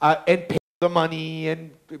 And pay the money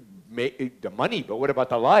and the money, but what about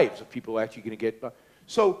the lives of people who are actually going to get?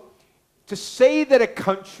 So to say that a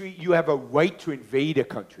country, you have a right to invade a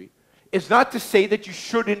country, is not to say that you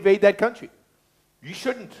should invade that country. You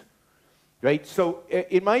shouldn't, right? So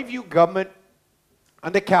in my view, government,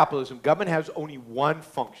 under capitalism, government has only one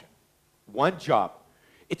function, one job.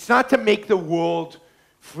 It's not to make the world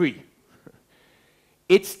free.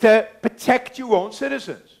 It's to protect your own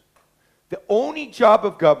citizens. The only job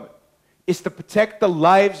of government is to protect the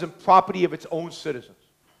lives and property of its own citizens.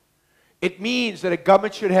 It means that a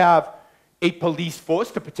government should have a police force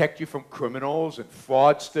to protect you from criminals and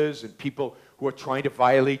fraudsters and people who are trying to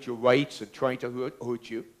violate your rights and trying to hurt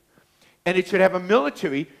you. And it should have a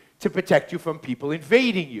military to protect you from people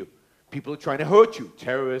invading you, people who are trying to hurt you,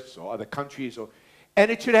 terrorists or other countries. And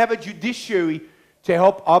it should have a judiciary to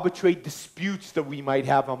help arbitrate disputes that we might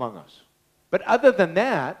have among us. But other than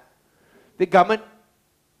that, the government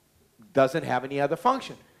doesn't have any other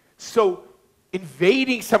function. So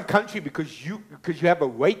invading some country because you have a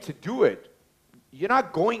right to do it, you're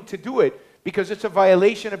not going to do it because it's a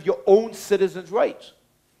violation of your own citizens' rights.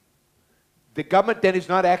 The government then is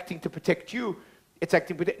not acting to protect you, it's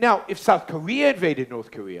acting to protect. Now, if South Korea invaded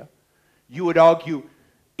North Korea, you would argue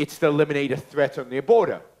it's to eliminate a threat on their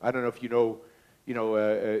border. I don't know if you know,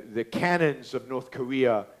 the cannons of North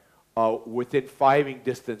Korea are within firing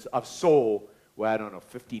distance of Seoul, where, I don't know,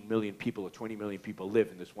 15 million people or 20 million people live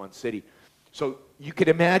in this one city. So you could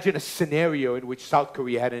imagine a scenario in which South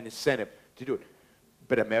Korea had an incentive to do it.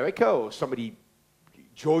 But America or somebody,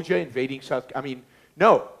 Georgia invading South, I mean,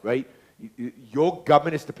 no, right? Your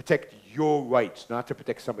government is to protect your rights, not to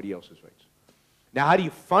protect somebody else's rights. Now, how do you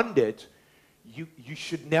fund it? You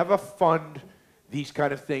should never fund these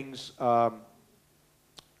kind of things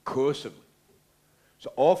coercively.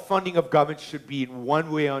 So all funding of government should be in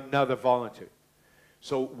one way or another voluntary.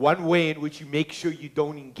 So one way in which you make sure you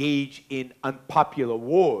don't engage in unpopular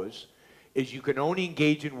wars is you can only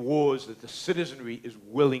engage in wars that the citizenry is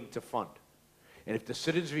willing to fund. And if the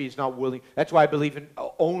citizenry is not willing, that's why I believe in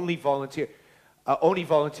only volunteer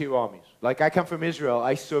armies. Like I come from Israel,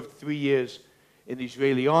 I served 3 years in the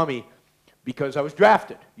Israeli army because I was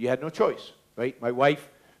drafted. You had no choice, right? My wife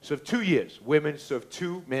served 2 years. Women served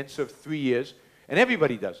 2, men served 3 years, and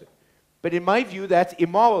everybody does it. But in my view, that's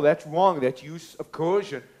immoral, that's wrong, that's use of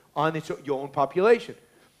coercion on your own population.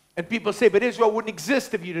 And people say, but Israel wouldn't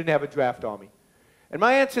exist if you didn't have a draft army. And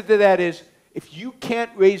my answer to that is, if you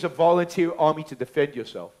can't raise a volunteer army to defend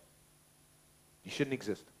yourself, you shouldn't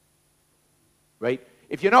exist, right?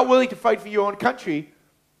 If you're not willing to fight for your own country,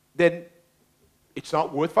 then it's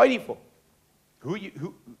not worth fighting for.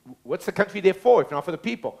 What's the country there for if not for the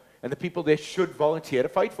people? And the people there should volunteer to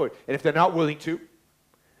fight for it. And if they're not willing to,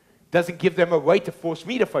 it doesn't give them a right to force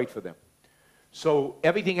me to fight for them. So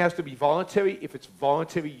everything has to be voluntary. If it's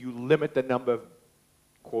voluntary, you limit the number of,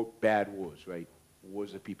 quote, bad wars, right?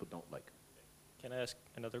 Wars that people don't like. Can I ask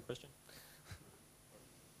another question?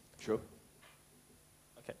 Sure.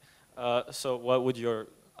 Okay. So what would your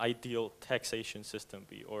ideal taxation system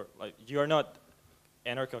be? Or like, you are not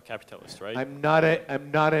anarcho-capitalist, right? I'm not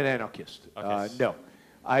an anarchist. Okay. No.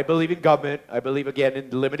 I believe in government. I believe, again, in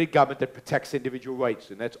limited government that protects individual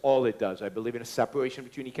rights, and that's all it does. I believe in a separation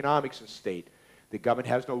between economics and state. The government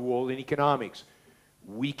has no role in economics.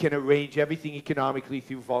 We can arrange everything economically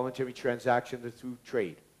through voluntary transactions and through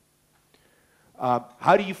trade.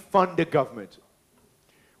 How do you fund the government?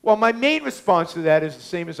 Well, my main response to that is the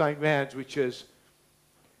same as Ayn Rand's, which is,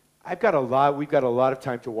 we've got a lot of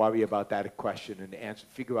time to worry about that question and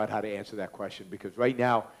figure out how to answer that question, because right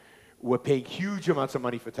now, we're paying huge amounts of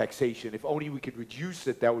money for taxation. If only we could reduce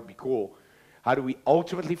it, that would be cool. How do we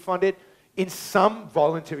ultimately fund it? In some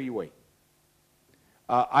voluntary way.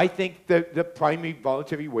 I think the primary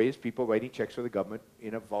voluntary way is people writing checks for the government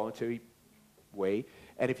in a voluntary way.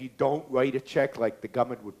 And if you don't write a check, like the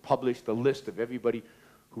government would publish the list of everybody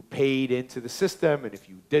who paid into the system, and if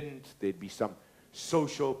you didn't, there'd be some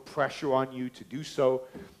social pressure on you to do so,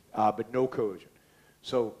 but no coercion.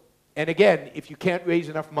 So, and again, if you can't raise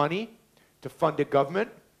enough money to fund the government,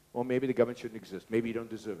 well, maybe the government shouldn't exist. Maybe you don't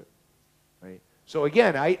deserve it, right? So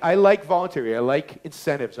again, I like voluntary. I like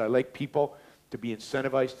incentives. I like people to be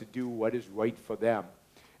incentivized to do what is right for them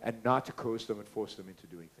and not to coerce them and force them into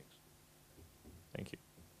doing things. Thank you.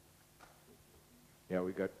 Yeah,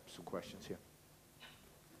 we got some questions here.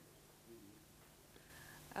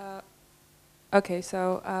 Okay,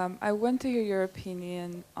 so I want to hear your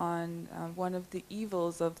opinion on one of the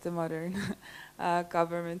evils of the modern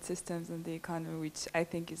government systems and the economy, which I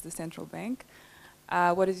think is the central bank.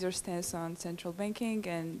 What is your stance on central banking,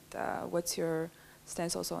 and what's your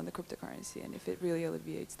stance also on the cryptocurrency, and if it really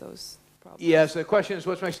alleviates those problems? Yes, the question is,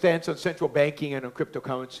 what's my stance on central banking and on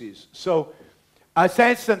cryptocurrencies? So, our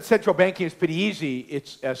stance on central banking is pretty easy.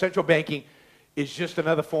 It's central banking is just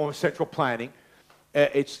another form of central planning.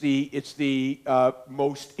 It's the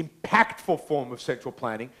most impactful form of central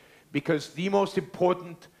planning, because the most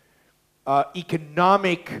important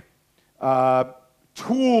economic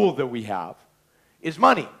tool that we have is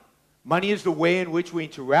money. Money is the way in which we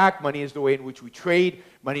interact. Money is the way in which we trade.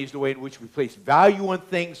 Money is the way in which we place value on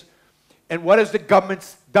things. And what has the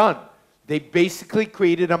government done? They basically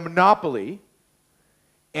created a monopoly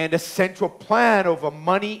and a central plan over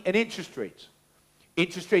money and interest rates.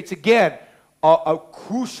 Interest rates, again, are a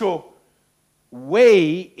crucial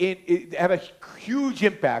way, have a huge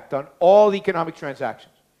impact on all economic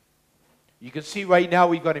transactions. You can see right now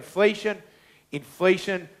we've got inflation.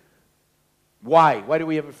 Inflation, why? Why do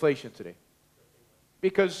we have inflation today?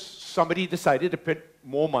 Because somebody decided to print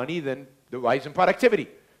more money than the rise in productivity.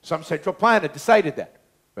 Some central planner decided that,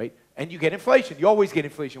 right? And you get inflation. You always get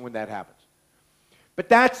inflation when that happens. But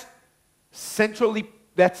that's centrally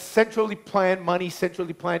planned money,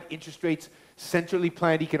 centrally planned interest rates, centrally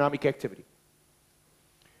planned economic activity.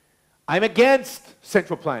 I'm against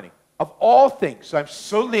central planning of all things. I'm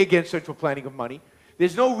certainly against central planning of money.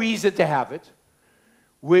 There's no reason to have it.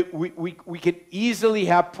 We can easily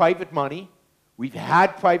have private money. We've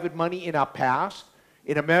had private money in our past.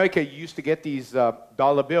 In America, you used to get these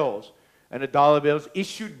dollar bills, and the dollar bills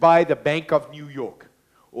issued by the Bank of New York,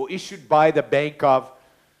 or issued by the Bank of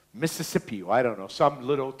Mississippi, or I don't know, some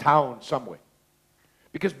little town somewhere.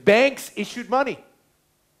 Because banks issued money.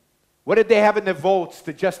 What did they have in their vaults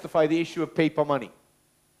to justify the issue of paper money?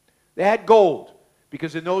 They had gold,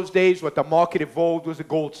 because in those days what the market evolved was a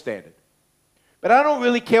gold standard. But I don't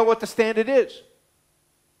really care what the standard is.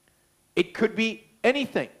 It could be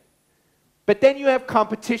anything. But then you have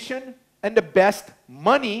competition, and the best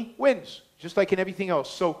money wins, just like in everything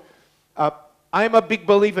else. So I'm a big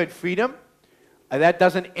believer in freedom. That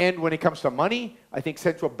doesn't end when it comes to money. I think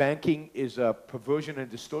central banking is a perversion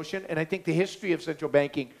and distortion. And I think the history of central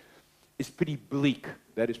banking is pretty bleak.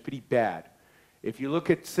 That is pretty bad. If you look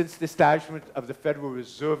at since the establishment of the Federal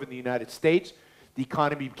Reserve in the United States, the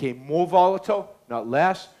economy became more volatile, not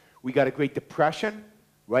less. We got a Great Depression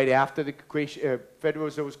right after the Federal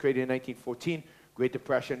Reserve was created in 1914. Great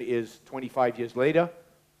Depression is 25 years later.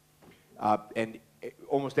 And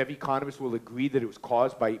almost every economist will agree that it was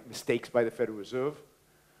caused by mistakes by the Federal Reserve.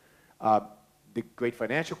 The great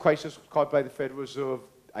financial crisis was caused by the Federal Reserve.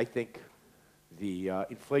 I think the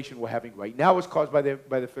inflation we're having right now is caused by the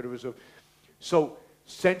Federal Reserve. So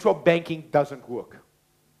central banking doesn't work.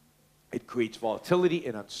 It creates volatility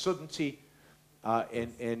and uncertainty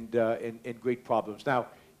and great problems. Now,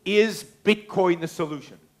 is Bitcoin the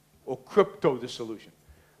solution or crypto the solution?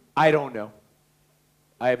 I don't know.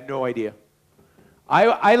 I have no idea.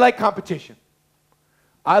 I like competition.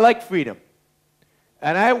 I like freedom.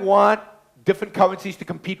 And I want different currencies to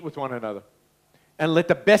compete with one another and let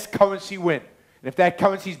the best currency win. And if that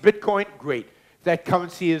currency is Bitcoin, great. If that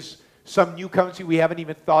currency is some new currency we haven't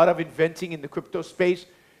even thought of inventing in the crypto space,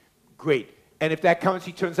 great. And if that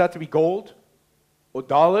currency turns out to be gold or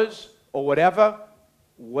dollars or whatever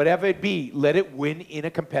it be, let it win in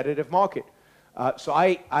a competitive market. So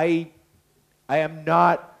I am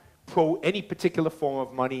not pro any particular form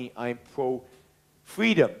of money. I am pro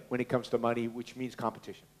freedom when it comes to money, which means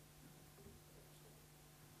competition.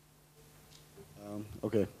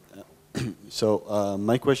 Okay. So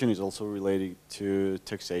my question is also related to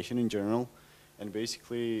taxation in general. And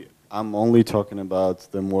basically, I'm only talking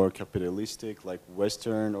about the more capitalistic, like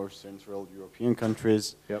Western or Central European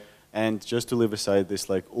countries. Yep. And just to leave aside this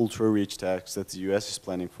like ultra-rich tax that the US is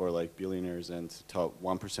planning for like billionaires and top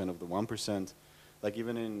 1% of the 1%. Like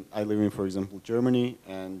even I live in, for example, Germany,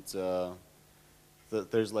 and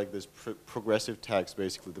there's like this progressive tax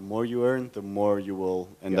basically. The more you earn, the more you will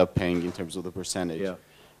end up paying in terms of the percentage. Yeah.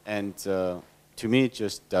 And to me, it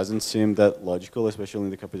just doesn't seem that logical, especially in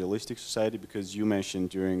the capitalistic society, because you mentioned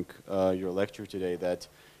during your lecture today that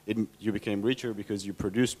you became richer because you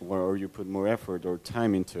produced more or you put more effort or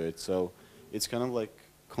time into it. So it's kind of like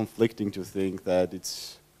conflicting to think that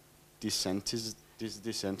it's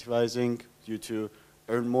disincentivizing you to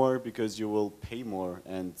earn more because you will pay more.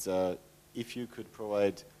 And if you could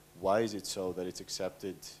provide why is it so that it's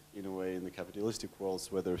accepted in a way in the capitalistic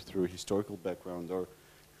worlds, whether through historical background or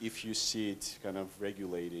if you see it kind of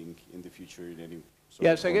regulating in the future in any sort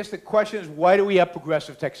Yes, of I guess the question is, why do we have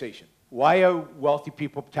progressive taxation? Why are wealthy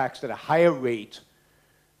people taxed at a higher rate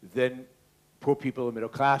than poor people and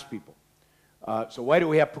middle-class people? So why do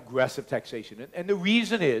we have progressive taxation? And the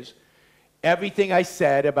reason is everything I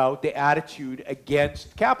said about the attitude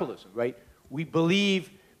against capitalism, right? We believe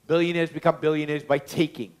billionaires become billionaires by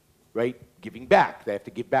taking, right? Giving back. They have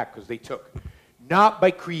to give back because they took. Not by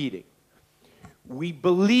creating. We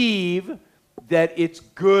believe that it's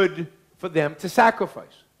good for them to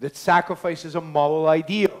sacrifice, that sacrifice is a moral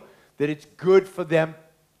ideal, that it's good for them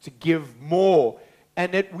to give more,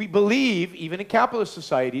 and that we believe, even in capitalist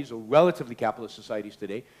societies, or relatively capitalist societies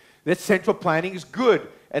today, that central planning is good,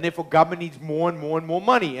 and therefore government needs more and more and more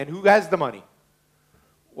money. And who has the money?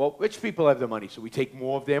 Well, rich people have the money, so we take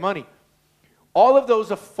more of their money. All of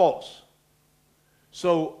those are false.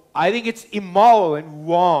 So I think it's immoral and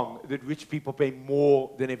wrong that rich people pay more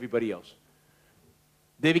than everybody else.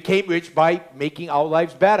 They became rich by making our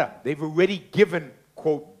lives better. They've already given,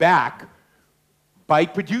 quote, back by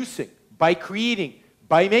producing, by creating,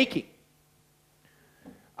 by making.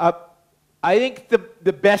 I think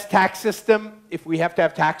the best tax system, if we have to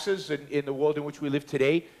have taxes in the world in which we live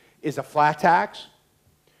today, is a flat tax.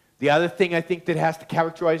 The other thing I think that has to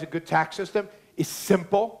characterize a good tax system is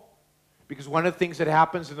simple. Because one of the things that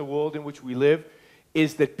happens in the world in which we live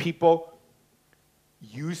is that people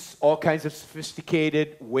use all kinds of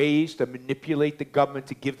sophisticated ways to manipulate the government,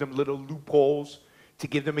 to give them little loopholes, to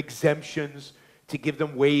give them exemptions, to give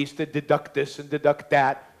them ways to deduct this and deduct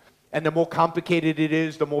that. And the more complicated it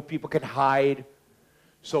is, the more people can hide.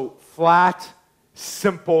 So flat,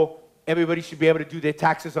 simple, everybody should be able to do their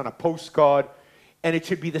taxes on a postcard, and it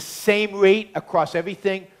should be the same rate across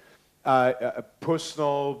everything,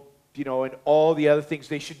 personal, you know, and all the other things.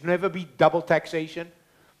 They should never be double taxation.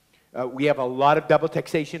 We have a lot of double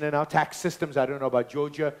taxation in our tax systems. I don't know about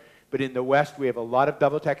Georgia, but in the West, we have a lot of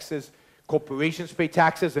double taxes. Corporations pay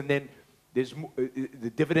taxes, and then there's the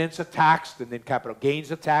dividends are taxed, and then capital gains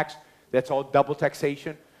are taxed. That's all double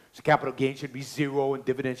taxation. So capital gains should be zero, and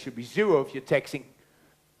dividends should be zero if you're taxing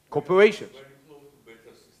corporations.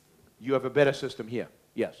 You have a better system here,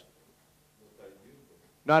 yes.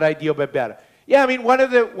 Not ideal, but better. Yeah, I mean, one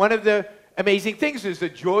of the amazing things is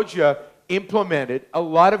that Georgia implemented a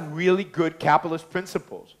lot of really good capitalist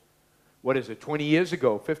principles. What is it, 20 years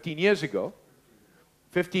ago, 15 years ago?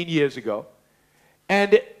 15 years ago.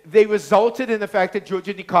 And they resulted in the fact that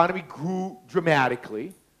Georgian economy grew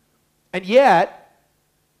dramatically. And yet,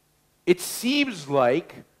 it seems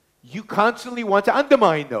like you constantly want to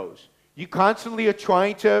undermine those. You constantly are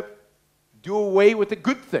trying to do away with the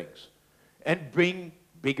good things and bring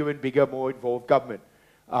bigger and bigger, more involved government,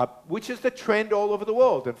 which is the trend all over the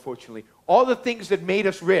world, unfortunately. All the things that made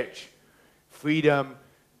us rich, freedom,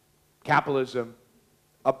 capitalism,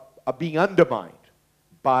 are being undermined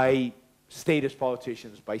by statist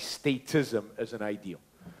politicians, by statism as an ideal.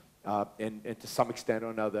 And to some extent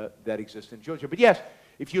or another, that exists in Georgia. But yes,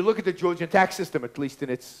 if you look at the Georgian tax system, at least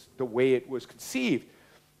in the way it was conceived,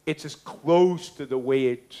 it's as close to the way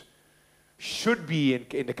it should be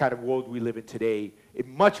in the kind of world we live in today. It's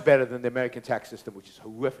much better than the American tax system, which is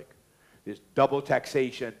horrific. There's double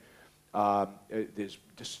taxation. There's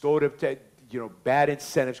distortive, bad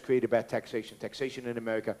incentives created by taxation. Taxation in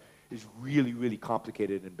America is really, really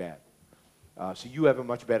complicated and bad. So you have a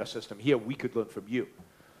much better system. Here, we could learn from you.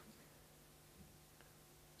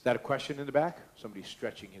 Is that a question in the back? Somebody's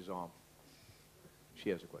stretching his arm. She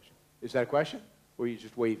has a question. Is that a question? Or are you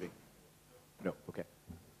just waving? No, okay.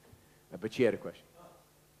 But she had a question.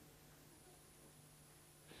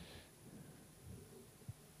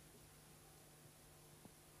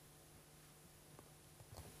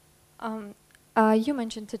 You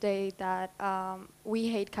mentioned today that we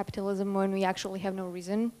hate capitalism when we actually have no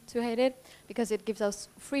reason to hate it because it gives us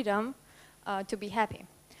freedom to be happy.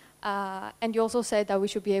 And you also said that we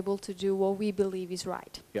should be able to do what we believe is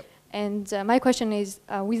right. Yep. And my question is,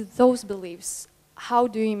 with those beliefs, how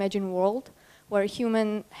do you imagine a world where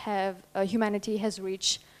humanity has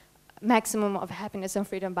reached maximum of happiness and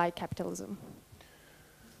freedom by capitalism?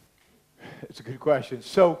 It's a good question.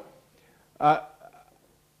 So,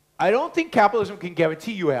 I don't think capitalism can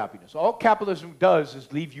guarantee you happiness. All capitalism does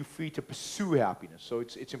is leave you free to pursue happiness. So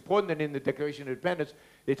it's important that in the Declaration of Independence,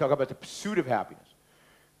 they talk about the pursuit of happiness.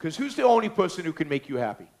 Because who's the only person who can make you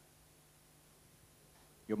happy?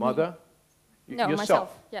 Your mother? No, yourself.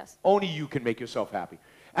 myself, yes. Only you can make yourself happy.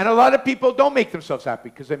 And a lot of people don't make themselves happy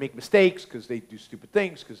because they make mistakes, because they do stupid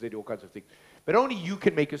things, because they do all kinds of things. But only you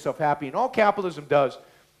can make yourself happy. And all capitalism does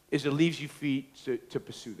is it leaves you free to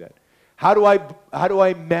pursue that. How do I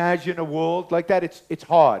imagine a world like that? It's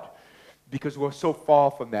hard because we're so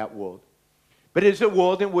far from that world. But it's a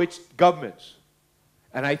world in which governments,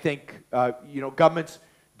 and I think governments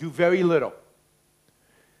do very little.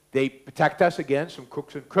 They protect us against from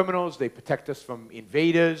crooks and criminals. They protect us from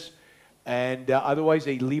invaders, and otherwise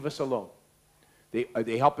they leave us alone.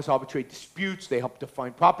 They help us arbitrate disputes. They help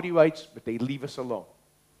define property rights, but they leave us alone.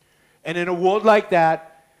 And in a world like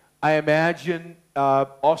that, I imagine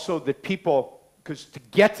also that people, because to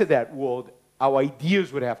get to that world, our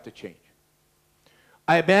ideas would have to change.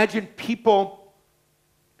 I imagine people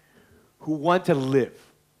who want to live,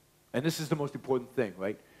 and this is the most important thing,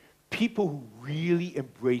 right? People who really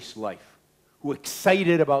embrace life, who are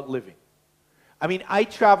excited about living. I mean, I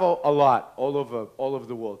travel a lot all over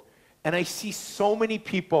the world, and I see so many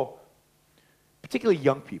people, particularly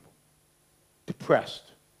young people,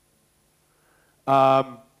 depressed,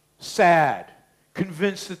 sad,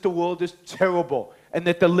 convinced that the world is terrible and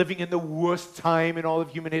that they're living in the worst time in all of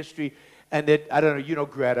human history, and that, I don't know, you know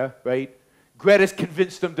Greta, right? Greta's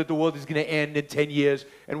convinced them that the world is going to end in 10 years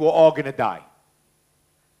and we're all going to die.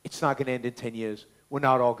 It's not going to end in 10 years. We're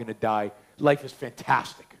not all going to die. Life is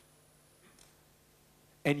fantastic.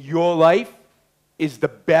 And your life is the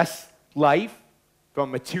best life from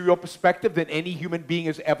a material perspective than any human being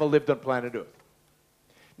has ever lived on planet Earth.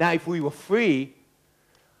 Now, if we were free,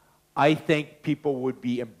 I think people would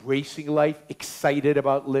be embracing life, excited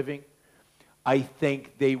about living. I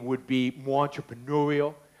think they would be more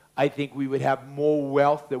entrepreneurial. I think we would have more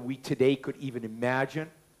wealth than we today could even imagine.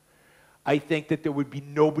 I think that there would be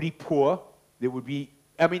nobody poor. There would be,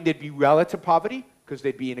 there'd be relative poverty because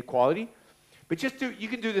there'd be inequality. But you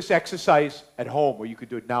can do this exercise at home, or you could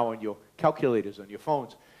do it now on your calculators, on your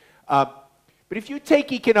phones. But if you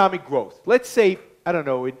take economic growth, let's say, I don't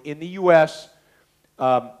know, in the U.S.,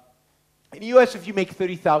 if you make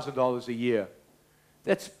 $30,000 a year,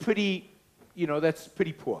 that's pretty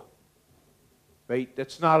poor, right?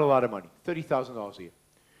 That's not a lot of money, $30,000 a year.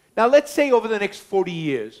 Now, let's say over the next 40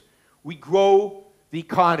 years, we grow the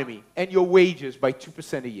economy and your wages by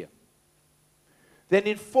 2% a year. Then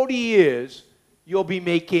in 40 years, you'll be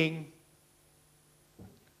making,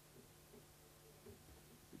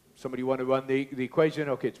 somebody want to run the equation?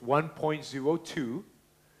 Okay, it's 1.02 to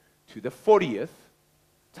the 40th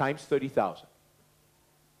times 30,000.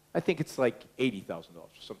 I think it's like $80,000 or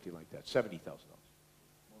something like that, $70,000.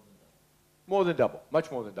 More than double, much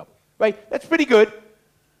more than double, right? That's pretty good.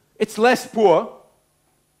 It's less poor.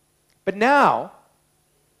 But now,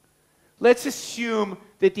 let's assume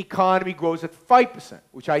that the economy grows at 5%,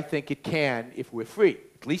 which I think it can if we're free,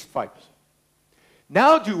 at least 5%.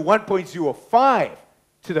 Now do 1.05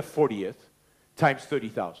 to the 40th times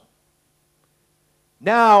 30,000.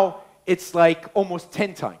 Now it's like almost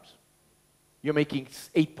 10 times. You're making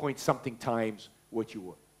 8-point-something times what you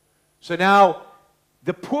were. So now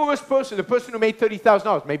the poorest person, the person who made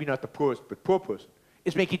 $30,000, maybe not the poorest, but poor person,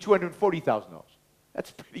 is making $240,000.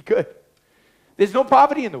 That's pretty good. There's no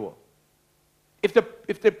poverty in the world. If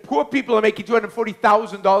the poor people are making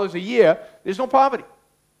 $240,000 a year, there's no poverty.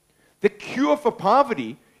 The cure for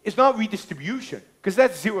poverty is not redistribution, because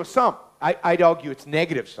that's zero sum. I'd argue it's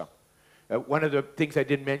negative sum. One of the things I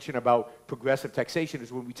didn't mention about progressive taxation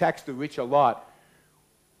is when we tax the rich a lot,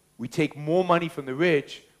 we take more money from the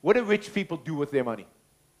rich, What do rich people do with their money?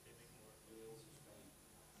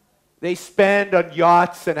 They spend on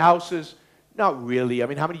yachts and houses. Not really. I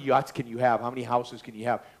mean, how many yachts can you have? How many houses can you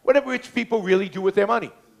have? What do rich people really do with their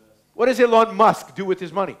money? What does Elon Musk do with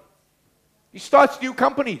his money? He starts new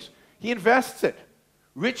companies. He invests it.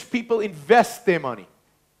 Rich people invest their money.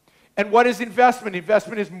 And what is investment?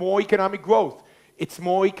 Investment is more economic growth. It's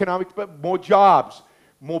more jobs,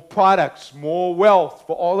 more products, more wealth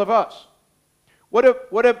for all of us. What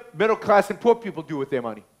do middle class and poor people do with their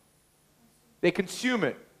money? They consume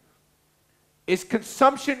it. Is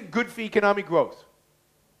consumption good for economic growth?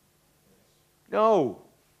 No.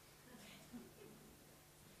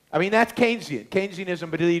 I mean, that's Keynesian.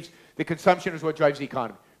 Keynesianism believes that consumption is what drives the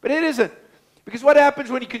economy. But it isn't. Because what happens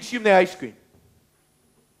when you consume the ice cream?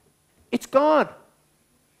 It's gone.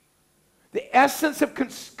 The essence of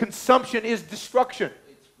consumption is destruction.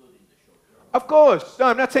 It's good in the short term. Of course. No,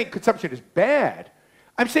 I'm not saying consumption is bad.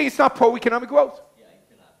 I'm saying it's not pro-economic growth. Yeah, it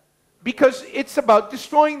cannot. Because it's about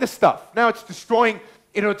destroying the stuff. Now it's destroying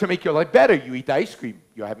in order to make your life better. You eat the ice cream.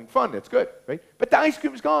 You're having fun. That's good, right? But the ice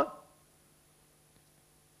cream is gone.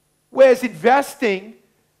 Whereas investing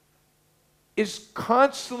is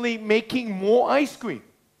constantly making more ice cream.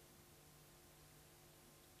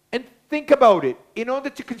 And think about it. In order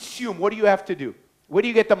to consume, what do you have to do? Where do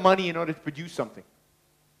you get the money in order to produce something?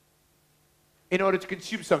 In order to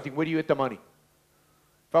consume something, where do you get the money?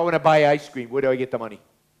 If I want to buy ice cream, where do I get the money?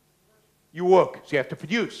 You work, so you have to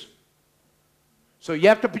produce. So you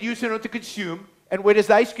have to produce in order to consume, and where does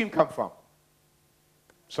the ice cream come from?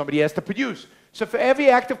 Somebody has to produce. So for every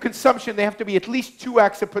act of consumption, there have to be at least 2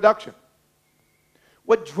 acts of production.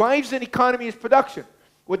 What drives an economy is production.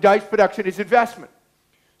 What drives production is investment.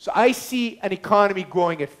 So I see an economy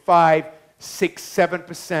growing at 5, 6,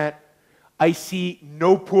 7%. I see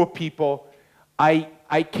no poor people.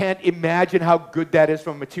 I can't imagine how good that is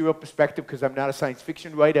from a material perspective because I'm not a science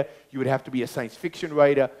fiction writer. You would have to be a science fiction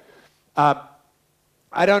writer.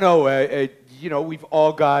 I don't know. You know, we've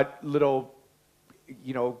all got little,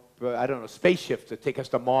 you know, I don't know, spaceships that take us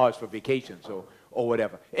to Mars for vacations or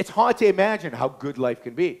whatever. It's hard to imagine how good life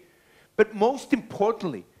can be. But most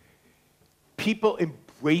importantly, people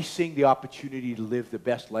embracing the opportunity to live the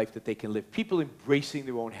best life that they can live. People embracing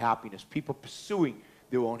their own happiness. People pursuing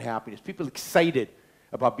their own happiness. People excited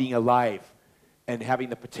about being alive and having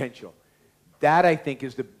the potential. That, I think,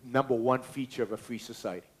 is the #1 feature of a free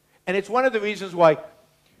society. And it's one of the reasons why,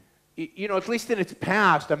 you know, at least in its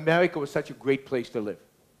past, America was such a great place to live.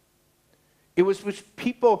 It was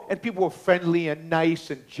people, and people were friendly and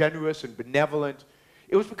nice and generous and benevolent.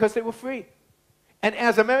 It was because they were free. And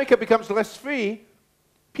as America becomes less free,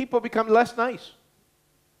 people become less nice.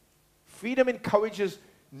 Freedom encourages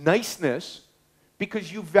niceness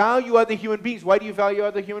because you value other human beings. Why do you value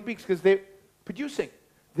other human beings? Because they're producing.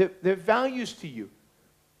 They're values to you.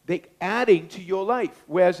 They're adding to your life.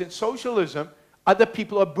 Whereas in socialism, other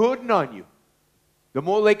people are a burden on you. The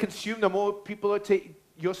more they consume, the more people are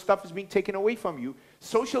your stuff is being taken away from you.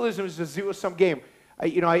 Socialism is a zero-sum game.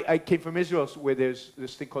 I came from Israel where there's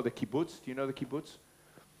this thing called the kibbutz. Do you know the kibbutz?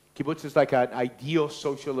 Kibbutz is like an ideal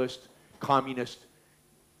socialist, communist,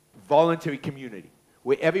 voluntary community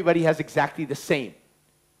where everybody has exactly the same.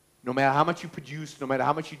 No matter how much you produce, no matter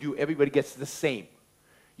how much you do, everybody gets the same.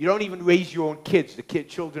 You don't even raise your own kids. The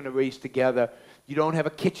children are raised together. You don't have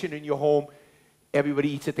a kitchen in your home.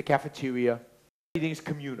 Everybody eats at the cafeteria. Everything is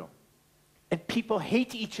communal. And people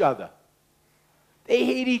hate each other. They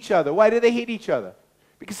hate each other. Why do they hate each other?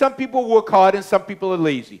 Because some people work hard and some people are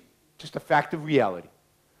lazy. Just a fact of reality.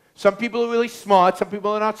 Some people are really smart, some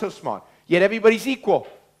people are not so smart. Yet everybody's equal.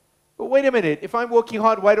 But wait a minute, if I'm working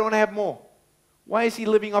hard, why don't I have more? Why is he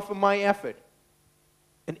living off of my effort?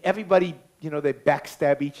 And everybody, you know, they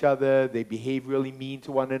backstab each other, they behave really mean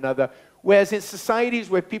to one another. Whereas in societies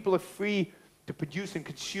where people are free to produce and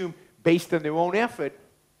consume based on their own effort,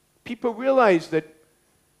 people realize that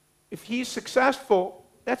if he's successful,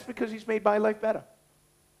 that's because he's made my life better.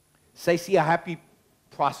 So I see a happy,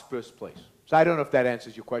 prosperous place. So I don't know if that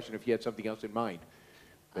answers your question, if you had something else in mind.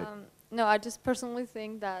 No, I just personally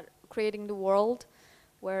think that creating the world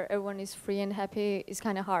where everyone is free and happy is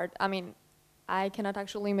kind of hard. I mean, I cannot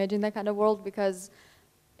actually imagine that kind of world because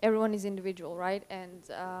everyone is individual, right? And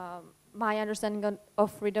my understanding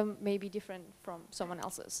of freedom may be different from someone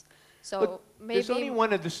else's. So but maybe there's only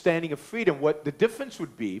one understanding of freedom. What the difference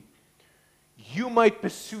would be, you might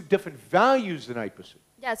pursue different values than I pursue.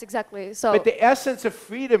 Yes, exactly. So But the essence of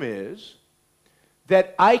freedom is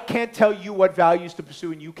that I can't tell you what values to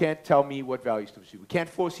pursue and you can't tell me what values to pursue. We can't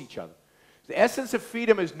force each other. The essence of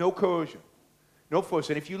freedom is no coercion. no force.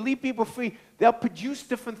 And if you leave people free, they'll produce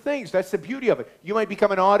different things. That's the beauty of it. You might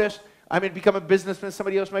become an artist. I might become a businessman.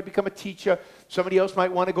 Somebody else might become a teacher. Somebody else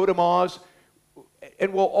might want to go to Mars.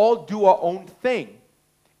 And we'll all do our own thing.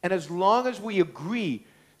 And as long as we agree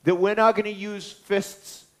that we're not going to use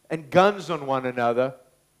fists and guns on one another,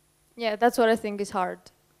 Yeah, that's what I think is hard.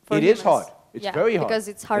 it is hard. It's very hard. Because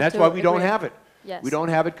it's hard and that's to why we don't agree. have it. Yes. We don't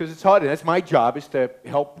have it because it's hard. And that's my job, is to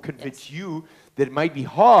help convince you that it might be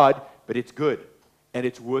hard, but it's good. And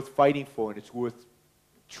it's worth fighting for, and it's worth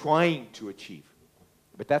trying to achieve.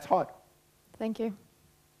 But that's hard. Thank you.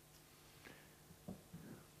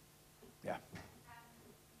 Yeah.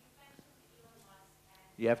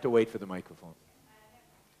 You have to wait for the microphone.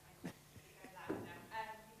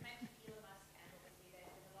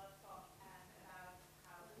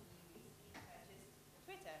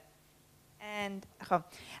 And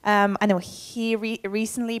I know he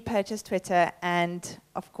recently purchased Twitter, and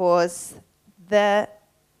of course, the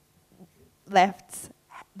left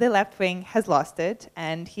wing has lost it,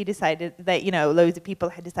 and he decided that loads of people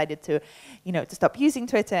had decided to stop using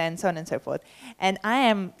Twitter and so on and so forth. And I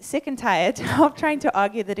am sick and tired of trying to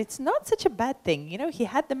argue that it's not such a bad thing. He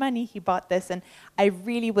had the money, he bought this, and I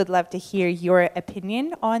really would love to hear your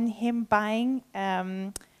opinion on him buying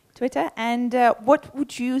Twitter. And what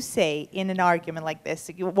would you say in an argument like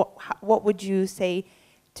this? What would you say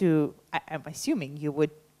to? I'm assuming you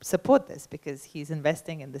would support this because he's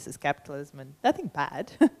investing and this is capitalism and nothing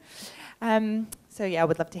bad. So yeah, I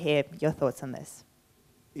would love to hear your thoughts on this.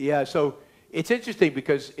 Yeah, so it's interesting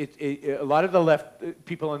because a lot of the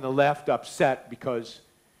people on the left upset because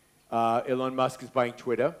Elon Musk is buying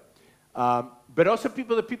Twitter, but also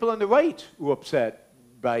the people on the right were upset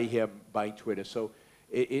by him buying Twitter. So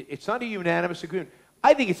it's not a unanimous agreement.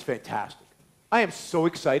 I think it's fantastic. I am so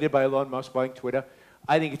excited by Elon Musk buying Twitter.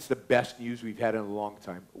 I think it's the best news we've had in a long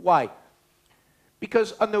time. Why?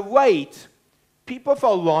 Because on the right, people for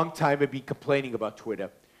a long time have been complaining about Twitter.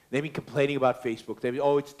 They've been complaining about Facebook. They've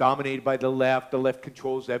been, it's dominated by the left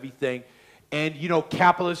controls everything. And,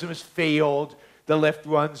 capitalism has failed. The left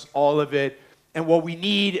runs all of it. And what we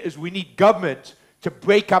need government to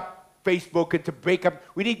break up Facebook and to break up,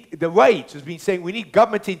 the right has been saying we need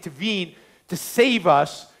government to intervene to save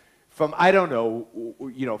us from,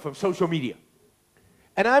 from social media.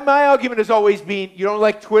 And my argument has always been, you don't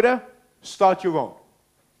like Twitter? Start your own.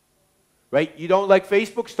 Right? You don't like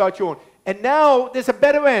Facebook? Start your own. And now there's a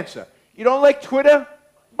better answer. You don't like Twitter?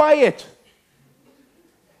 Buy it.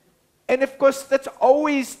 And of course, that's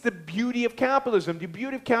always the beauty of capitalism. The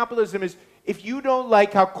beauty of capitalism is if you don't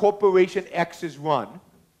like how Corporation X is run,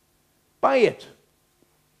 buy it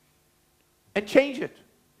and change it.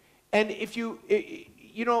 And if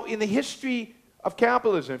in the history of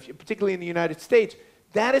capitalism, particularly in the United States,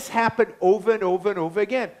 that has happened over and over and over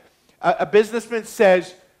again. A businessman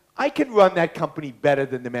says, I can run that company better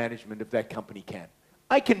than the management of that company can.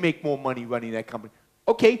 I can make more money running that company.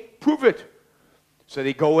 Okay, prove it. So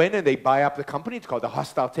they go in and they buy up the company. It's called a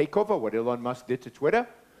hostile takeover, what Elon Musk did to Twitter.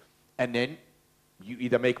 And then you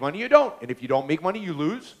either make money or you don't. And if you don't make money, you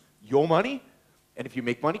lose your money. And if you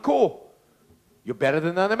make money, cool. You're better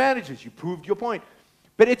than the other managers. You proved your point.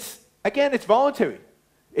 But it's voluntary.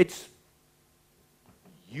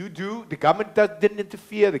 The government didn't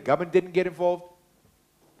interfere. The government didn't get involved.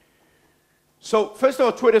 So first of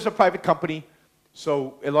all, Twitter's a private company.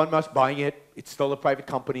 So Elon Musk buying it, it's still a private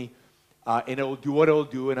company. And it'll do what it'll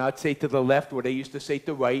do. And I'd say to the left what I used to say to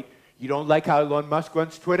the right, you don't like how Elon Musk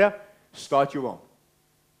runs Twitter? Start your own.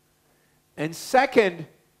 And second,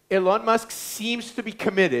 Elon Musk seems to be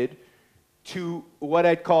committed to what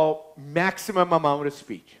I'd call maximum amount of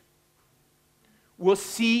speech. We'll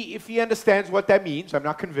see if he understands what that means. I'm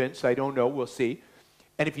not convinced. I don't know. We'll see.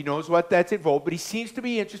 And if he knows what that's involved. But he seems to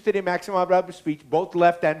be interested in maximum amount of speech, both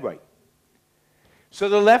left and right. So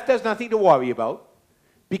the left has nothing to worry about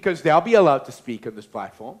because they'll be allowed to speak on this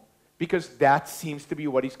platform because that seems to be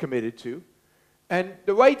what he's committed to. And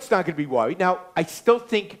the right's not going to be worried. Now, I still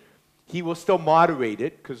think he will still moderate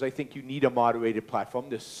it because I think you need a moderated platform.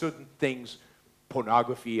 There's certain things,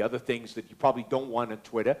 pornography, other things that you probably don't want on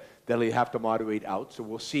Twitter that you have to moderate out. So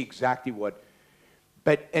we'll see exactly what.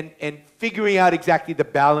 But and figuring out exactly the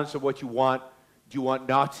balance of what you want. Do you want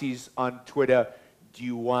Nazis on Twitter? Do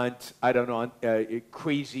you want, I don't know,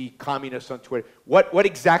 crazy communists on Twitter? What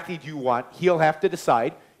exactly do you want? He'll have to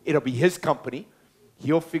decide. It'll be his company.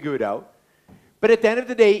 He'll figure it out. But at the end of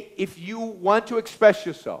the day, if you want to express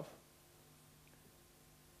yourself,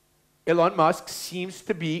 Elon Musk seems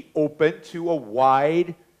to be open to a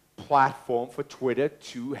wide platform for Twitter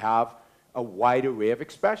to have a wide array of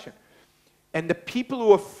expression. And the people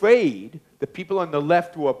who are afraid, the people on the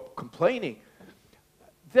left who are complaining,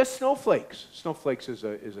 They're snowflakes. Snowflakes is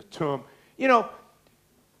a term. You know,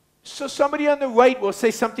 so somebody on the right will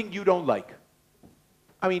say something you don't like.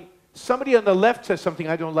 I mean, somebody on the left says something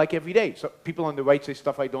I don't like every day. So people on the right say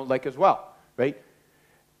stuff I don't like as well, right?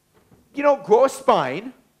 You know, grow a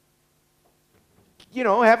spine. You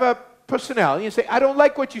know, have a personality and say, I don't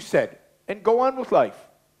like what you said, and go on with life.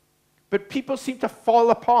 But people seem to fall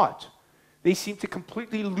apart. They seem to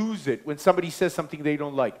completely lose it when somebody says something they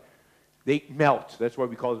don't like. They melt. That's why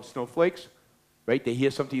we call them snowflakes, right? They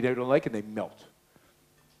hear something they don't like and they melt.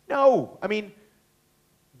 No, I mean,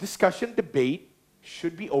 discussion, debate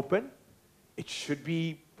should be open. It should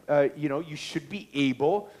be, you know, you should be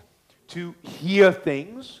able to hear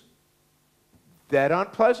things that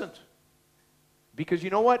aren't pleasant. Because you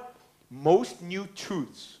know what? Most new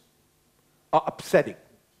truths are upsetting.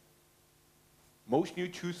 Most new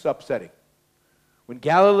truths are upsetting. When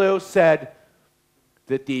Galileo said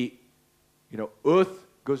that the Earth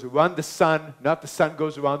goes around the sun, not the sun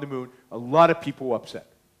goes around the moon, a lot of people were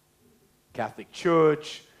upset. Catholic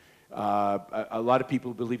Church, a lot of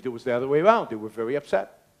people believed it was the other way around. They were very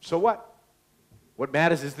upset. So what? What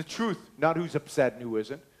matters is the truth, not who's upset and who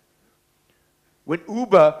isn't. When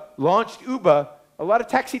Uber launched Uber, a lot of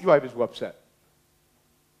taxi drivers were upset.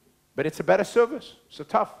 But it's a better service, so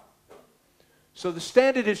tough. So the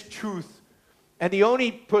standard is truth, and the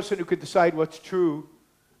only person who could decide what's true,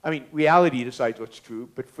 I mean, reality decides what's true,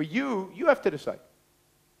 but for you, you have to decide.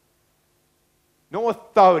 No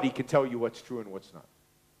authority can tell you what's true and what's not.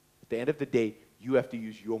 At the end of the day, you have to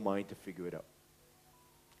use your mind to figure it out.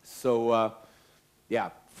 So, yeah,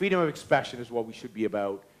 freedom of expression is what we should be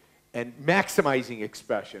about, and maximizing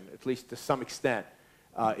expression, at least to some extent,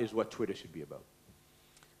 is what Twitter should be about.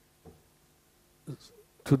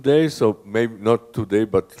 Today, so maybe not today,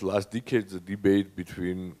 but last decade, the debate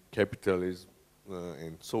between capitalism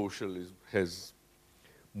and socialism has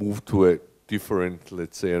moved to a different,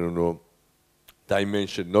 let's say, I don't know,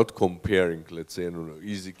 dimension, not comparing, let's say, I don't know,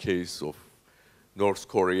 easy case of North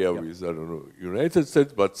Korea with, I don't know, United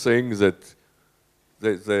States, but saying that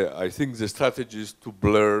I think the strategy is to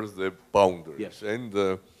blur the boundaries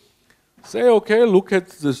and say, okay, look at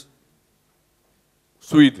this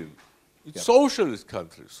Sweden. It's socialist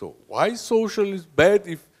country, so why is socialism bad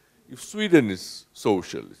if Sweden is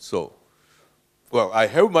socialist? So, well, I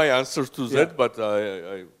have my answers to that, but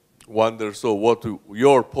I wonder, so what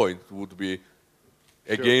your point would be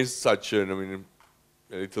against such an, I mean,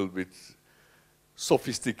 a little bit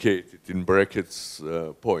sophisticated, in brackets,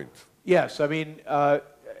 point? Yes, I mean,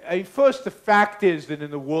 first, the fact is that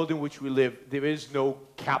in the world in which we live, there is no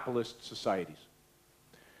capitalist societies.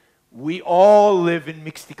 We all live in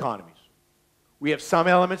mixed economies. We have some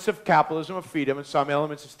elements of capitalism, of freedom, and some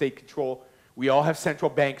elements of state control. We all have central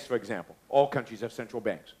banks, for example. All countries have central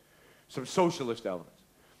banks. Some socialist elements.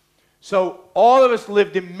 So all of us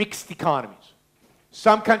lived in mixed economies.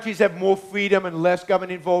 Some countries have more freedom and less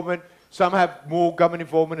government involvement. Some have more government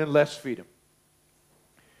involvement and less freedom.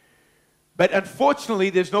 But unfortunately,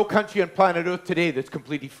 there's no country on planet Earth today that's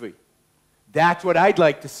completely free. That's what I'd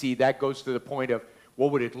like to see. That goes to the point of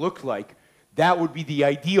what would it look like. That would be the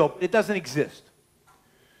ideal, but it doesn't exist.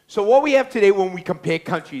 So what we have today when we compare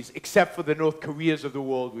countries, except for the North Koreas of the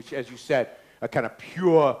world, which, as you said, are kind of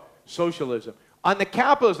pure socialism, on the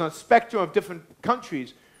capitalism, on the spectrum of different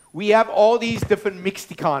countries, we have all these different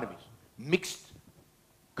mixed economies, mixed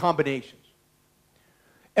combinations.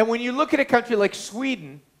 And when you look at a country like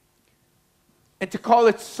Sweden, and to call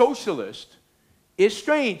it socialist is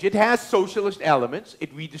strange. It has socialist elements.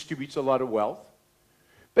 It redistributes a lot of wealth.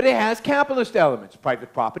 But it has capitalist elements,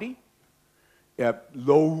 private property,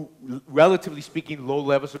 low, relatively speaking, low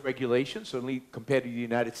levels of regulation, certainly compared to the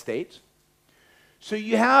United States. So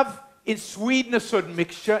you have in Sweden a certain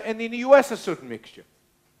mixture, and in the US a certain mixture.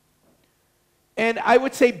 And I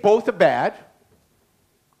would say both are bad,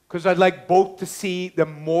 because I'd like both to see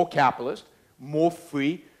them more capitalist, more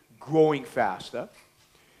free, growing faster.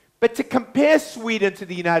 But to compare Sweden to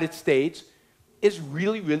the United States is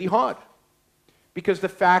really, really hard. Because the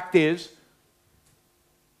fact is,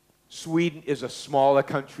 Sweden is a smaller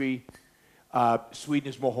country. Sweden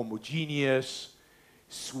is more homogeneous.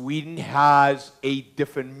 Sweden has a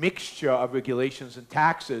different mixture of regulations and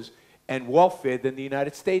taxes and welfare than the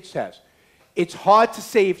United States has. It's hard to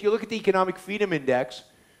say, if you look at the Economic Freedom Index,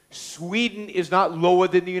 Sweden is not lower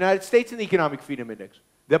than the United States in the Economic Freedom Index.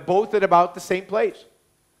 They're both at about the same place.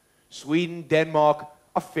 Sweden, Denmark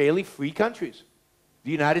are fairly free countries.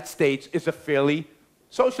 The United States is a fairly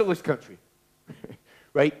socialist country,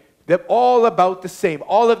 right? They're all about the same.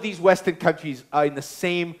 All of these Western countries are in the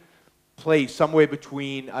same place, somewhere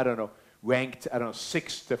between, I don't know, ranked, I don't know,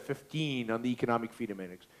 6 to 15 on the Economic Freedom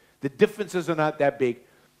Index. The differences are not that big.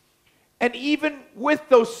 And even with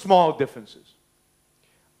those small differences,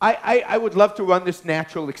 I would love to run this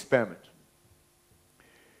natural experiment.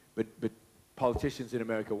 But politicians in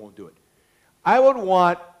America won't do it. I would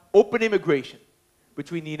want open immigration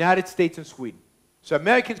between the United States and Sweden. So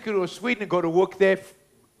Americans can go to Sweden and go to work there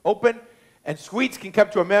open, and Swedes can come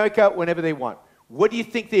to America whenever they want. What do you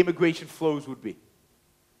think the immigration flows would be?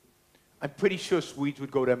 I'm pretty sure Swedes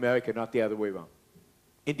would go to America, not the other way around.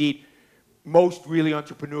 Indeed, most really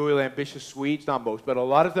entrepreneurial, ambitious Swedes, not most, but a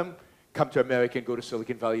lot of them come to America and go to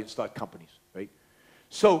Silicon Valley and start companies, right?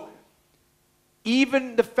 So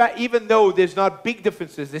even though there's not big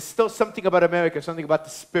differences, there's still something about America, something about the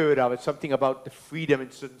spirit of it, something about the freedom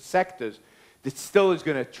in certain sectors that still is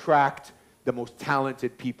going to attract the most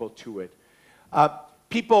talented people to it.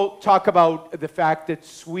 People talk about the fact that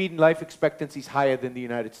Sweden life expectancy is higher than the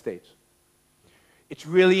United States. It's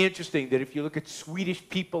really interesting that if you look at Swedish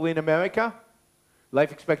people in America,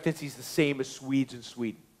 life expectancy is the same as Swedes in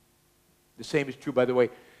Sweden. The same is true, by the way.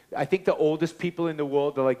 I think the oldest people in the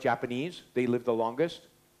world are like Japanese. They live the longest.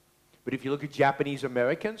 But if you look at Japanese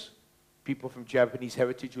Americans, people from Japanese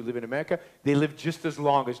heritage who live in America, they live just as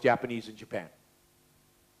long as Japanese in Japan.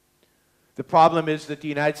 The problem is that the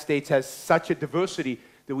United States has such a diversity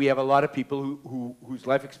that we have a lot of people whose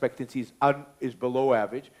life expectancy is below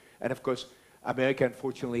average. And of course, America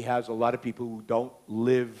unfortunately has a lot of people who don't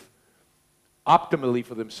live optimally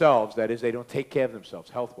for themselves. That is, they don't take care of themselves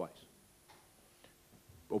health-wise.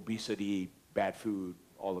 Obesity, bad food,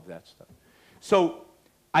 all of that stuff. So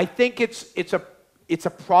I think it's a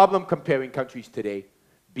problem comparing countries today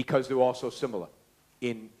because they're all so similar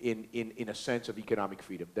in a sense of economic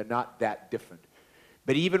freedom. They're not that different.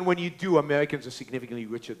 But even when you do, Americans are significantly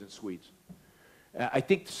richer than Swedes. I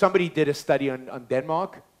think somebody did a study on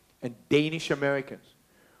Denmark, and Danish Americans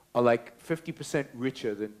are like 50%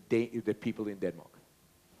 richer than people in Denmark.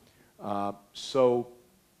 So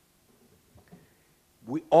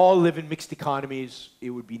we all live in mixed economies. It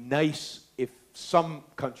would be nice if some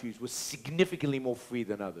countries were significantly more free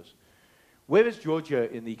than others. Where is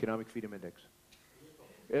Georgia in the Economic Freedom Index?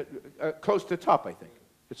 Close to the top, I think.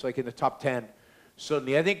 It's like in the top 10.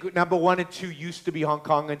 Certainly. I think number 1 and 2 used to be Hong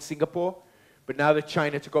Kong and Singapore, but now that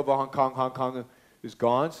China took over Hong Kong is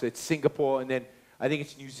gone. So it's Singapore, and then I think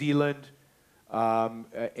it's New Zealand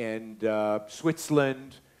and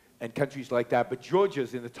Switzerland and countries like that. But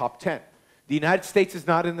Georgia's in the top 10. The United States is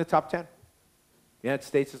not in the top 10. The United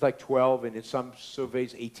States is like 12, and in some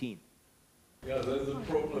surveys, 18. Yeah, the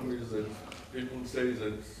problem is that people say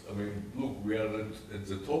that, I mean, look, we are at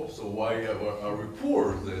the top, so why are we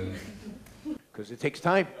poor then? Because it takes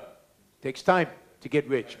time. It takes time to get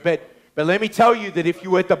rich. But let me tell you that if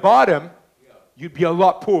you were at the bottom, you'd be a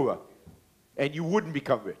lot poorer, and you wouldn't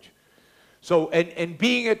become rich. So, and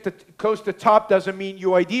being at the close to the top doesn't mean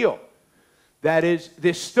you're ideal. That is,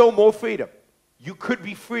 there's still more freedom. You could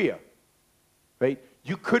be freer, right?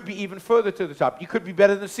 You could be even further to the top. You could be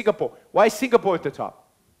better than Singapore. Why is Singapore at the top?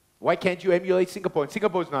 Why can't you emulate Singapore? And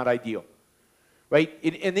Singapore is not ideal, right?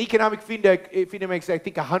 In the Economic Freedom Index, I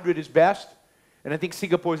think 100 is best, and I think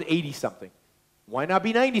Singapore is 80-something. Why not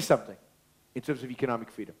be 90-something in terms of economic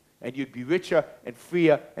freedom? And you'd be richer and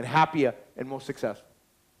freer and happier and more successful.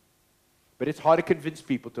 But it's hard to convince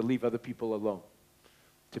people to leave other people alone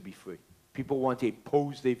to be free. People want to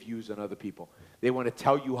impose their views on other people. They want to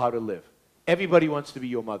tell you how to live. Everybody wants to be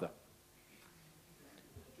your mother.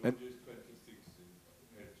 And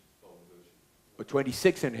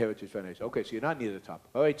 26 in Heritage Foundation. Okay, so you're not near the top.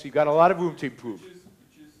 All right, so you've got a lot of room to improve. Which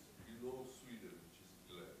is below Sweden,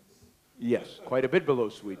 which is 11. Yes, quite a bit below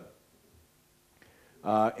Sweden.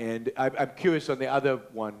 And I'm curious on the other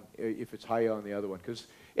one, if it's higher on the other one, because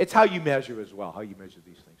it's how you measure as well, how you measure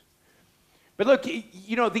these things. But look,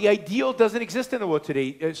 you know, the ideal doesn't exist in the world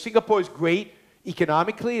today. Singapore is great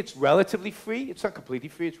economically. It's relatively free. It's not completely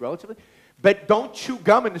free. It's relatively. But don't chew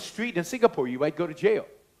gum in the street in Singapore. You might go to jail,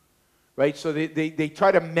 right? So they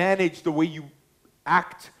try to manage the way you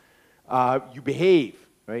act, you behave,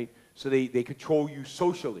 right? So they control you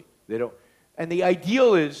socially. They don't. And the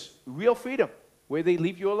ideal is real freedom, where they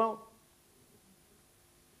leave you alone.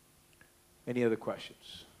 Any other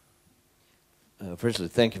questions? Firstly,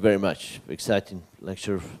 thank you very much. Exciting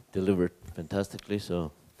lecture, delivered fantastically,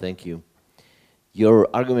 so thank you. Your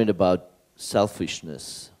argument about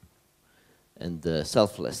selfishness and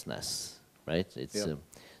selflessness, right? It's Yep.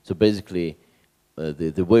 So basically,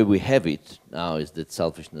 the way we have it now is that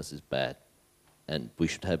selfishness is bad, and we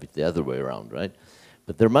should have it the other way around, right?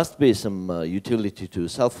 But there must be some utility to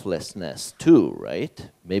selflessness too, right?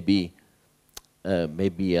 Maybe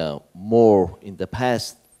maybe more in the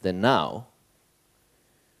past than now.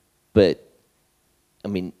 But I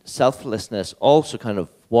mean, selflessness also kind of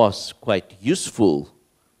was quite useful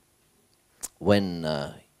when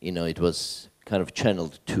it was kind of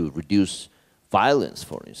channeled to reduce violence,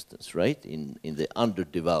 for instance, right? In the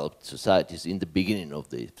underdeveloped societies in the beginning of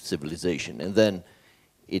the civilization, and then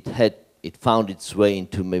it found its way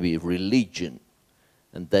into maybe religion,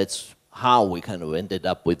 and that's how we kind of ended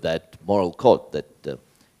up with that moral code that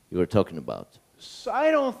you were talking about. So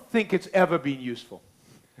I don't think it's ever been useful.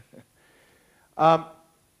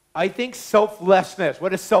 I think selflessness, what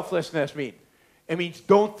does selflessness mean? It means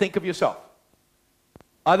don't think of yourself.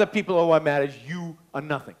 Other people are what matters, you are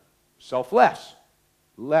nothing. Selfless,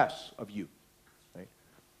 less of you. Right?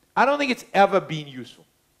 I don't think it's ever been useful.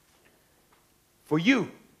 For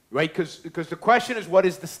you, right? Because the question is, what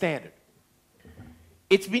is the standard?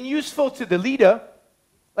 It's been useful to the leader.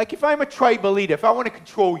 Like if I'm a tribal leader, if I want to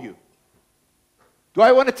control you, do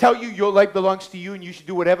I want to tell you your life belongs to you and you should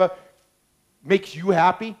do whatever makes you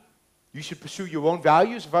happy? You should pursue your own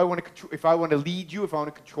values. If I want to lead you, if I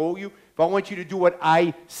want to control you, if I want you to do what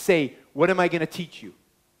I say, what am I going to teach you?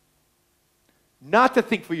 Not to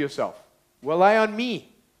think for yourself. Rely on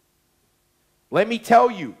me. Let me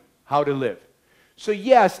tell you how to live. So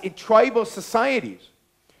yes, in tribal societies,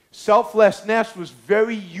 selflessness was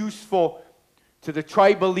very useful to the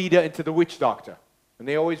tribal leader and to the witch doctor. And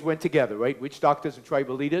they always went together, right? Witch doctors and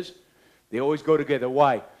tribal leaders, they always go together.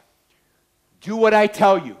 Why? Do what I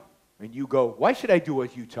tell you. And you go, why should I do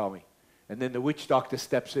what you tell me? And then the witch doctor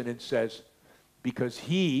steps in and says, because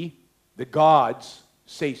the gods,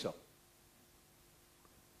 say so.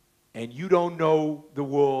 And you don't know the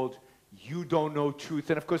world, you don't know truth.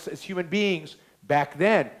 And of course, as human beings, back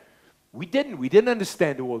then, we didn't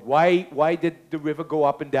understand the world. Why did the river go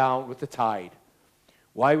up and down with the tide?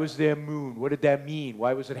 Why was there a moon? What did that mean?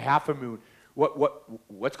 Why was it half a moon?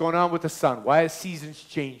 What's going on with the sun? Why are seasons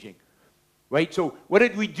changing? Right? So what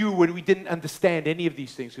did we do when we didn't understand any of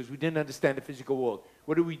these things? Because we didn't understand the physical world.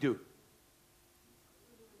 What did we do?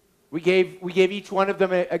 We gave each one of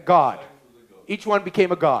them a god. Each one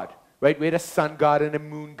became a god. Right? We had a sun god and a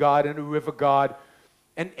moon god and a river god.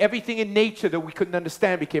 And everything in nature that we couldn't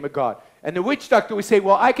understand became a god. And the witch doctor would say,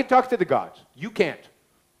 well, I can talk to the gods. You can't.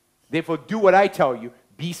 Therefore, do what I tell you.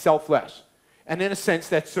 Be selfless. And in a sense,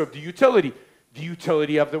 that served the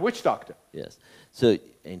utility of the witch doctor. Yes. So,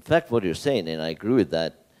 in fact, what you're saying, and I agree with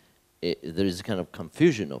that, there is a kind of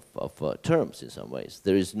confusion of terms in some ways.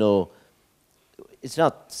 There is no, it's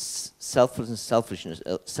not selflessness, selfishness.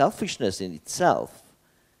 Selfishness in itself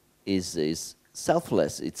is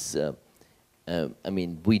selfless. It's, I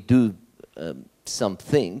mean, we do some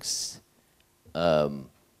things,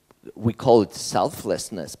 we call it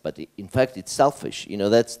selflessness, but in fact it's selfish. You know,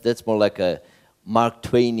 that's more like a Mark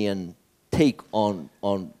Twainian take on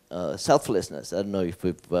selflessness. I don't know if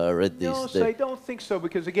we've read this. No, so I don't think so,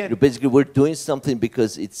 because again, basically we're doing something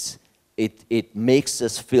because it makes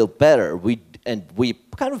us feel better. We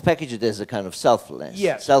kind of package it as a kind of selfless,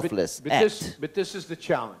 yes, selfless act. But this is the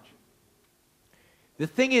challenge. The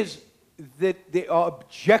thing is that there are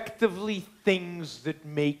objectively things that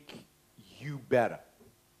make you better,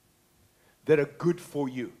 that are good for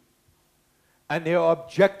you. And there are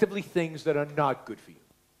objectively things that are not good for you.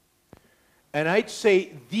 And I'd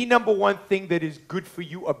say the number one thing that is good for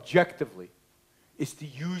you objectively is to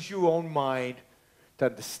use your own mind to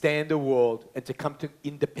understand the world and to come to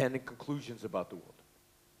independent conclusions about the world.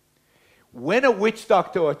 When a witch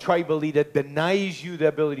doctor or a tribal leader denies you the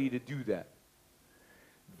ability to do that,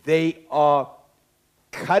 they are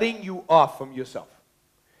cutting you off from yourself.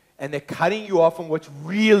 And they're cutting you off from what's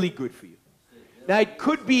really good for you. Now, it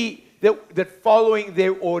could be that following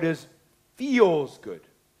their orders feels good,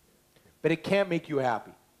 but it can't make you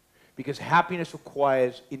happy. Because happiness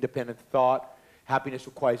requires independent thought, happiness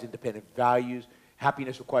requires independent values,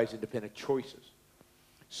 happiness requires independent choices.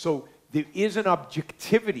 So there is an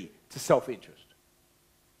objectivity to self-interest.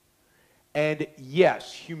 And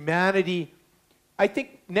yes, humanity, I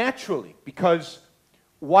think naturally, because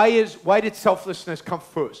why did selflessness come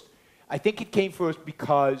first? I think it came first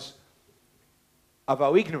because of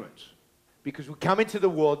our ignorance. Because we come into the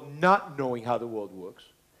world not knowing how the world works,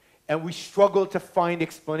 and we struggle to find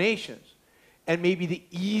explanations. And maybe the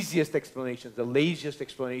easiest explanation, the laziest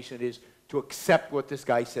explanation is to accept what this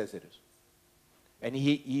guy says it is. And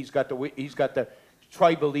he's got the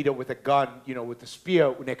tribal leader with a gun, you know, with the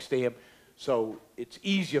spear next to him, so it's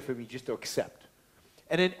easier for me just to accept.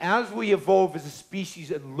 And then as we evolve as a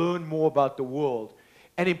species and learn more about the world,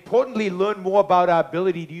 and importantly learn more about our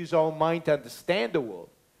ability to use our own mind to understand the world,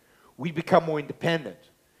 we become more independent.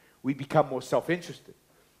 we become more self-interested.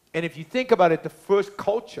 And if you think about it, the first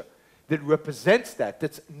culture that represents that,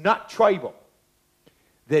 that's not tribal,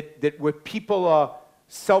 that where people are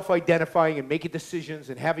self-identifying and making decisions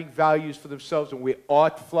and having values for themselves and where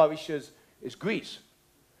art flourishes, is Greece.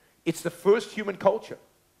 It's the first human culture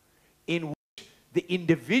in which the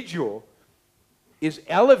individual is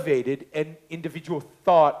elevated and individual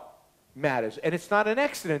thought matters. And it's not an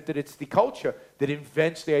accident that it's the culture that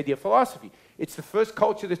invents the idea of philosophy. It's the first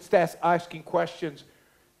culture that starts asking questions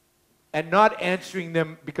and not answering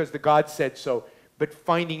them because the God said so, but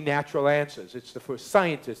finding natural answers. It's the first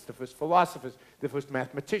scientists, the first philosophers, the first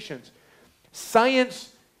mathematicians.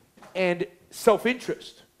 Science and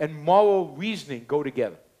self-interest and moral reasoning go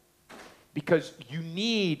together because you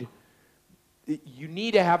need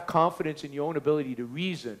to have confidence in your own ability to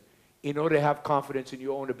reason in order to have confidence in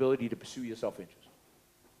your own ability to pursue your self-interest.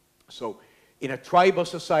 So in a tribal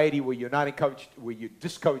society where you're not encouraged, where you're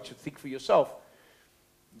discouraged to think for yourself,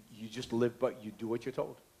 you just live, but you do what you're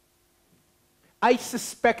told. I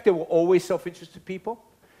suspect there were always self-interested people.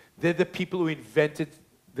 They're the people who invented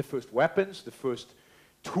the first weapons, the first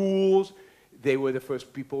tools. They were the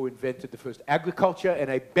first people who invented the first agriculture, and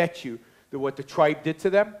I bet you that what the tribe did to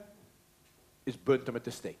them is burnt them at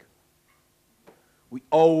the stake. We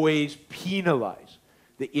always penalize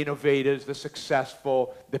the innovators, the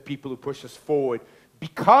successful, the people who push us forward,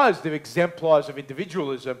 because they're exemplars of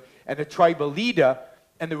individualism, and the tribal leader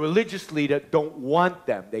and the religious leader don't want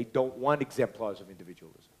them. They don't want exemplars of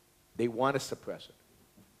individualism. They want to suppress it.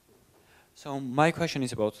 So my question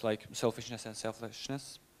is about like selfishness and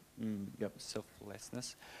selflessness. Yep.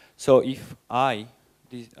 Selflessness. So if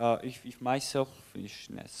if my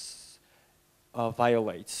selfishness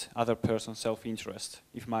violates other person's self-interest,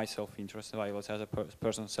 if my self-interest violates other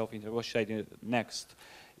person's self-interest, what should I do next?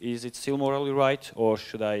 Is it still morally right, or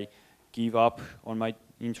should I give up on my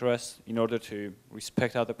interest in order to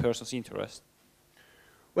respect other person's interest?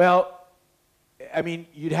 Well, I mean,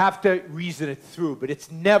 you'd have to reason it through, but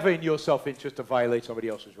it's never in your self-interest to violate somebody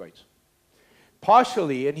else's rights.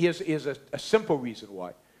 Partially, and here's a simple reason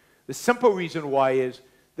why. The simple reason why is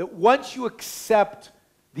that once you accept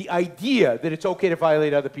the idea that it's okay to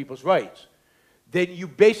violate other people's rights, then you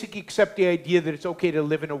basically accept the idea that it's okay to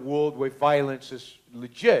live in a world where violence is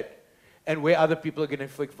legit and where other people are going to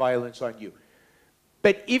inflict violence on you.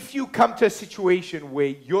 But if you come to a situation where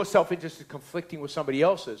your self-interest is conflicting with somebody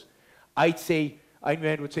else's, I'd say, Ayn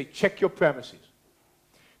Rand would say, check your premises.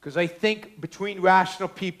 Because I think between rational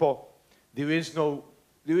people, there is no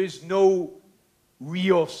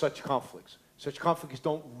real such conflicts. Such conflicts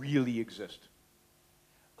don't really exist.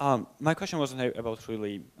 My question wasn't about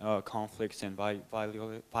really conflicts and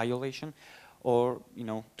violation, or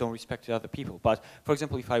don't respect the other people. But for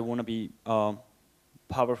example, if I want to be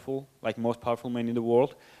powerful, like most powerful man in the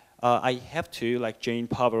world, I have to like gain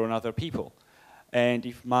power on other people. And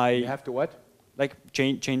if you have to what? Like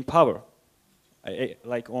gain power,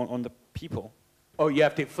 like on the people. Oh, you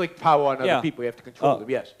have to inflict power on other people. You have to control them.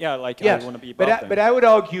 Yes. Yeah, like yes. I want to be above them. But I would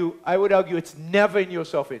argue it's never in your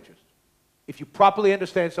self-interest. If you properly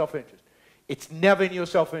understand self-interest, it's never in your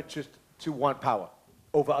self-interest to want power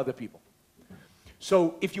over other people.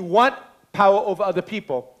 So if you want power over other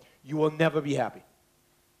people, you will never be happy.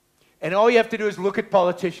 And all you have to do is look at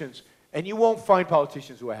politicians, and you won't find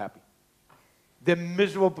politicians who are happy. They're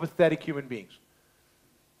miserable, pathetic human beings.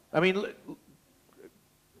 I mean,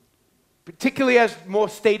 particularly as more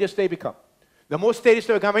statist they become. The more statist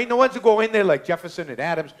they become, I mean, the ones who go in there like Jefferson and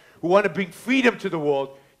Adams, who want to bring freedom to the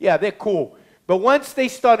world, yeah, they're cool. But once they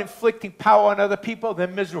start inflicting power on other people, they're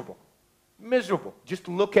miserable. Miserable. Just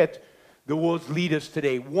look at the world's leaders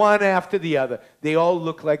today, one after the other. They all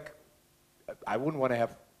look like, I wouldn't want to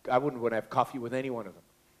have coffee with any one of them.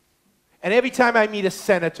 And every time I meet a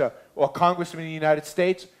senator or a congressman in the United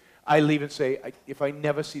States, I leave and say, if I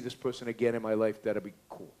never see this person again in my life, that'll be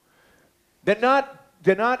cool. They're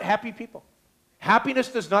not happy people. Happiness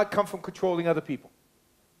does not come from controlling other people.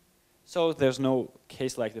 So there's no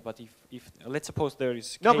case like that, but if let's suppose there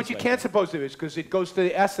is no, but you can't suppose there is, because it goes to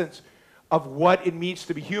the essence of what it means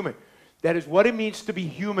to be human. That is, what it means to be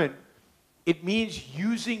human, it means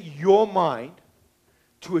using your mind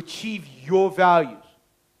to achieve your values.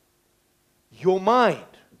 Your mind.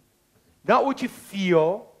 Not what you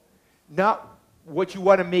feel, not what you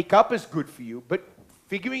want to make up as good for you, but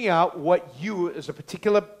figuring out what you, as a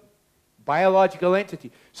particular biological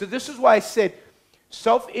entity. So this is why I said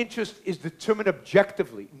self-interest is determined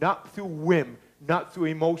objectively, not through whim, not through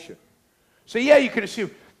emotion. So yeah, you can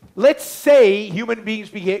assume. Let's say human beings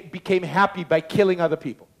became happy by killing other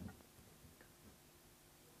people.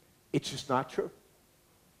 It's just not true.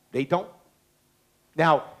 They don't.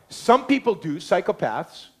 Now, Some people do,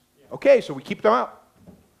 psychopaths. Okay, so we keep them out.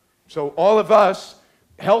 So all of us,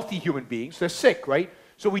 healthy human beings, they're sick, right?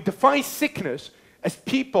 So we define sickness as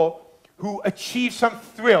people who achieve some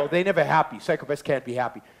thrill. They're never happy. Psychopaths can't be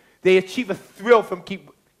happy. They achieve a thrill from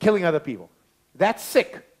killing other people. That's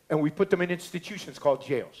sick, and we put them in institutions called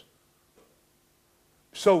jails.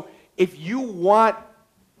 So if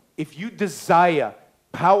you desire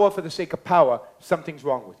power for the sake of power, something's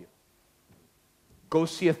wrong with you. Go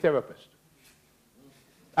see a therapist.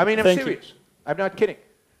 I mean, I'm serious. I'm not kidding,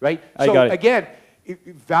 right? So again,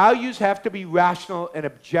 values have to be rational and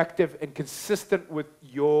objective and consistent with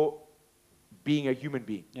your being a human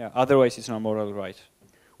being. Yeah, otherwise it's not morally right.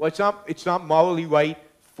 Well, it's not morally right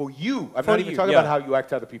for you. I'm not even talking about how you act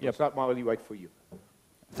to other people. It's not morally right for you.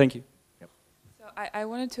 Thank you. So I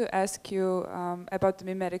wanted to ask you about the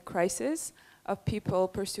mimetic crisis of people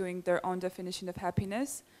pursuing their own definition of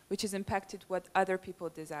happiness, which has impacted what other people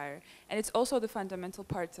desire. And it's also the fundamental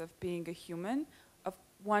part of being a human, of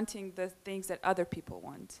wanting the things that other people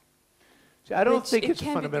want. See, I don't think it's a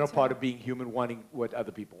fundamental part of being human, wanting what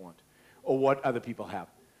other people want or what other people have.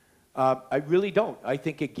 I really don't. I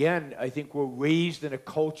think, again, we're raised in a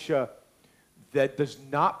culture that does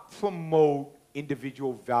not promote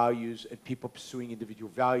individual values and people pursuing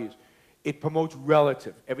individual values. It promotes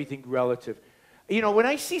relative, everything relative. You know, when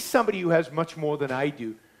I see somebody who has much more than I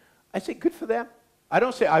do, I say, good for them. I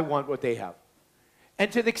don't say I want what they have. And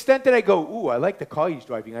to the extent that I go, ooh, I like the car he's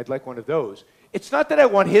driving, I'd like one of those. It's not that I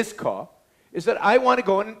want his car. It's that I want to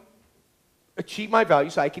go and achieve my value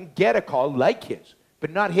so I can get a car like his,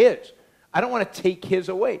 but not his. I don't want to take his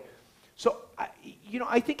away. So,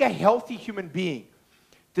 I think a healthy human being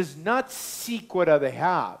does not seek what others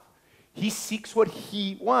have. He seeks what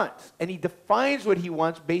he wants, and he defines what he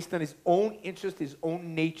wants based on his own interest, his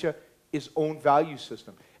own nature, his own value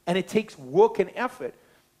system. And it takes work and effort.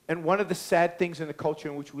 And one of the sad things in the culture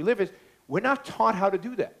in which we live is we're not taught how to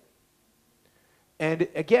do that. And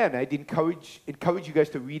again, I'd encourage you guys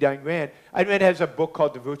to read Ayn Rand. Ayn Rand has a book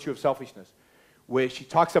called The Virtue of Selfishness, where she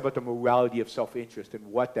talks about the morality of self-interest and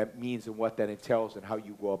what that means and what that entails and how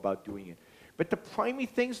you go about doing it. But the primary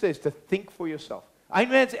thing is to think for yourself. Ayn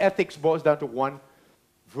Rand's ethics boils down to one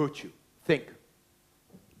virtue. Think.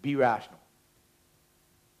 Be rational.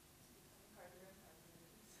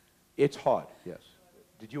 It's hard, yes.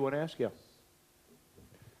 Did you want to ask? Yeah.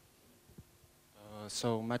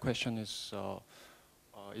 So my question is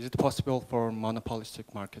it possible for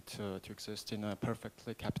monopolistic market to exist in a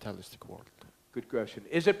perfectly capitalistic world? Good question.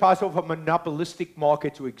 Is it possible for monopolistic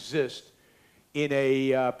market to exist in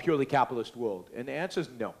a purely capitalist world? And the answer is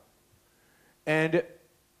no. And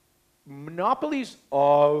monopolies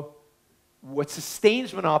are, what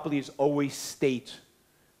sustains monopoly is always state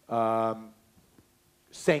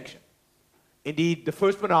sanction. Indeed, the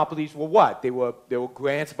first monopolies were what? They were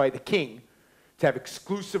grants by the king to have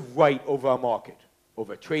exclusive right over a market,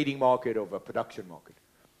 over a trading market, over a production market.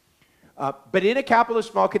 But in a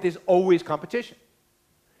capitalist market, there's always competition.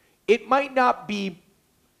 It might not be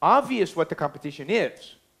obvious what the competition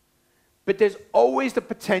is, but there's always the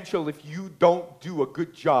potential, if you don't do a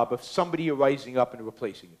good job, of somebody rising up and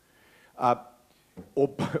replacing you.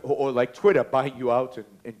 Or like Twitter, buying you out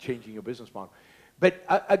and changing your business model. But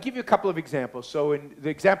I'll give you a couple of examples. So in the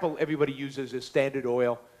example everybody uses is Standard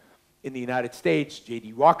Oil in the United States,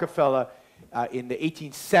 J.D. Rockefeller. In the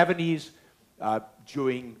 1870s,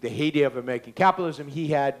 during the heyday of American capitalism, he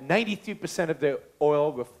had 93% of the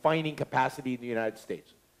oil refining capacity in the United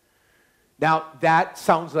States. Now, that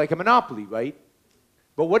sounds like a monopoly, right?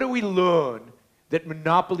 But what do we learn that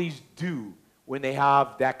monopolies do when they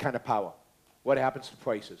have that kind of power? What happens to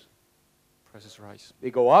prices? Prices rise.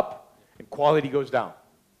 They go up, and quality goes down.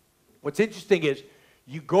 What's interesting is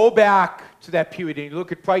you go back to that period and you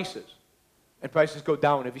look at prices, and prices go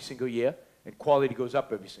down every single year, and quality goes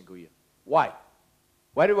up every single year. Why?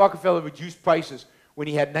 Why did Rockefeller reduce prices when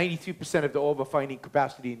he had 93% of the oil refining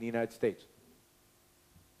capacity in the United States?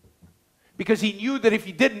 Because he knew that if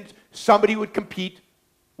he didn't, somebody would compete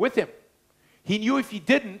with him. He knew if he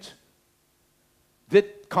didn't,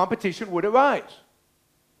 that competition would arise.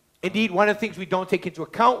 Indeed, one of the things we don't take into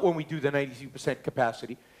account when we do the 93%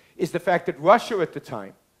 capacity is the fact that Russia at the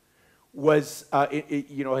time was,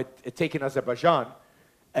 had taken Azerbaijan,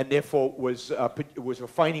 and therefore was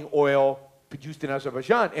refining oil produced in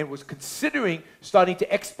Azerbaijan, and was considering starting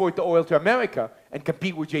to export the oil to America and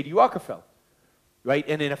compete with J.D. Rockefeller, right?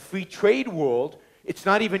 And in a free trade world, it's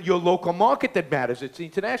not even your local market that matters; it's the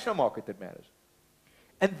international market that matters.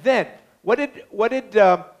 And then, what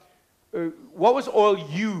was oil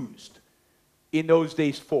used in those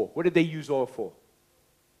days for? What did they use oil for?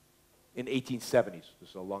 in the 1870s. This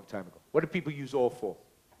is a long time ago. What did people use oil for?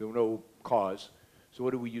 There were no cars. So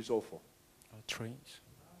what do we use oil for? Trains.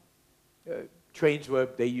 Trains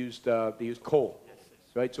they used coal,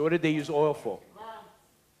 right? So what did they use oil for?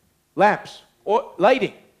 Lamps. Or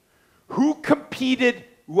lighting. Who competed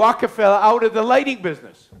Rockefeller out of the lighting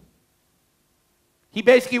business? He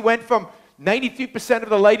basically went from 93% of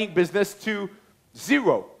the lighting business to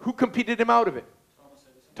 0. Who competed him out of it?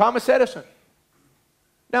 Thomas Edison.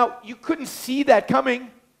 Now, you couldn't see that coming.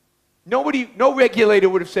 No regulator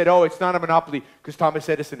would have said, oh, it's not a monopoly because Thomas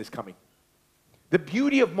Edison is coming. The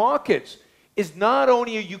beauty of markets is not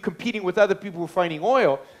only are you competing with other people refining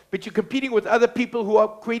oil, but you're competing with other people who are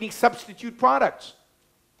creating substitute products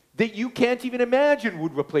that you can't even imagine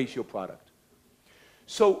would replace your product.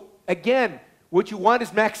 So, again, what you want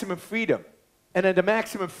is maximum freedom. And under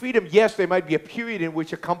maximum freedom, yes, there might be a period in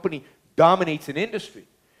which a company dominates an industry.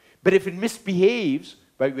 But if it misbehaves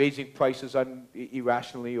by raising prices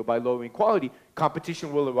irrationally or by lowering quality,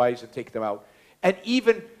 competition will arise and take them out. And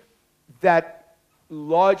even that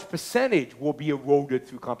large percentage will be eroded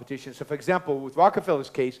through competition. So for example, with Rockefeller's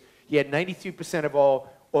case, he had 93% of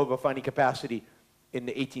all oil refining capacity in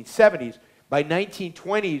the 1870s. By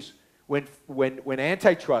 1920s, when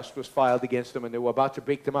antitrust was filed against them and they were about to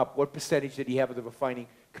break them up, what percentage did he have of the refining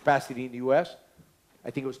capacity in the US?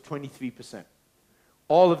 I think it was 23%.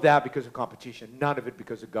 All of that because of competition, none of it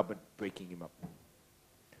because of government breaking him up.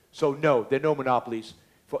 So no, there are no monopolies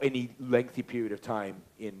for any lengthy period of time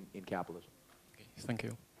in capitalism. Okay, thank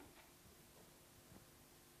you.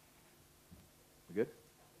 We good?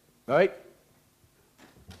 All right.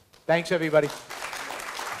 Thanks, everybody.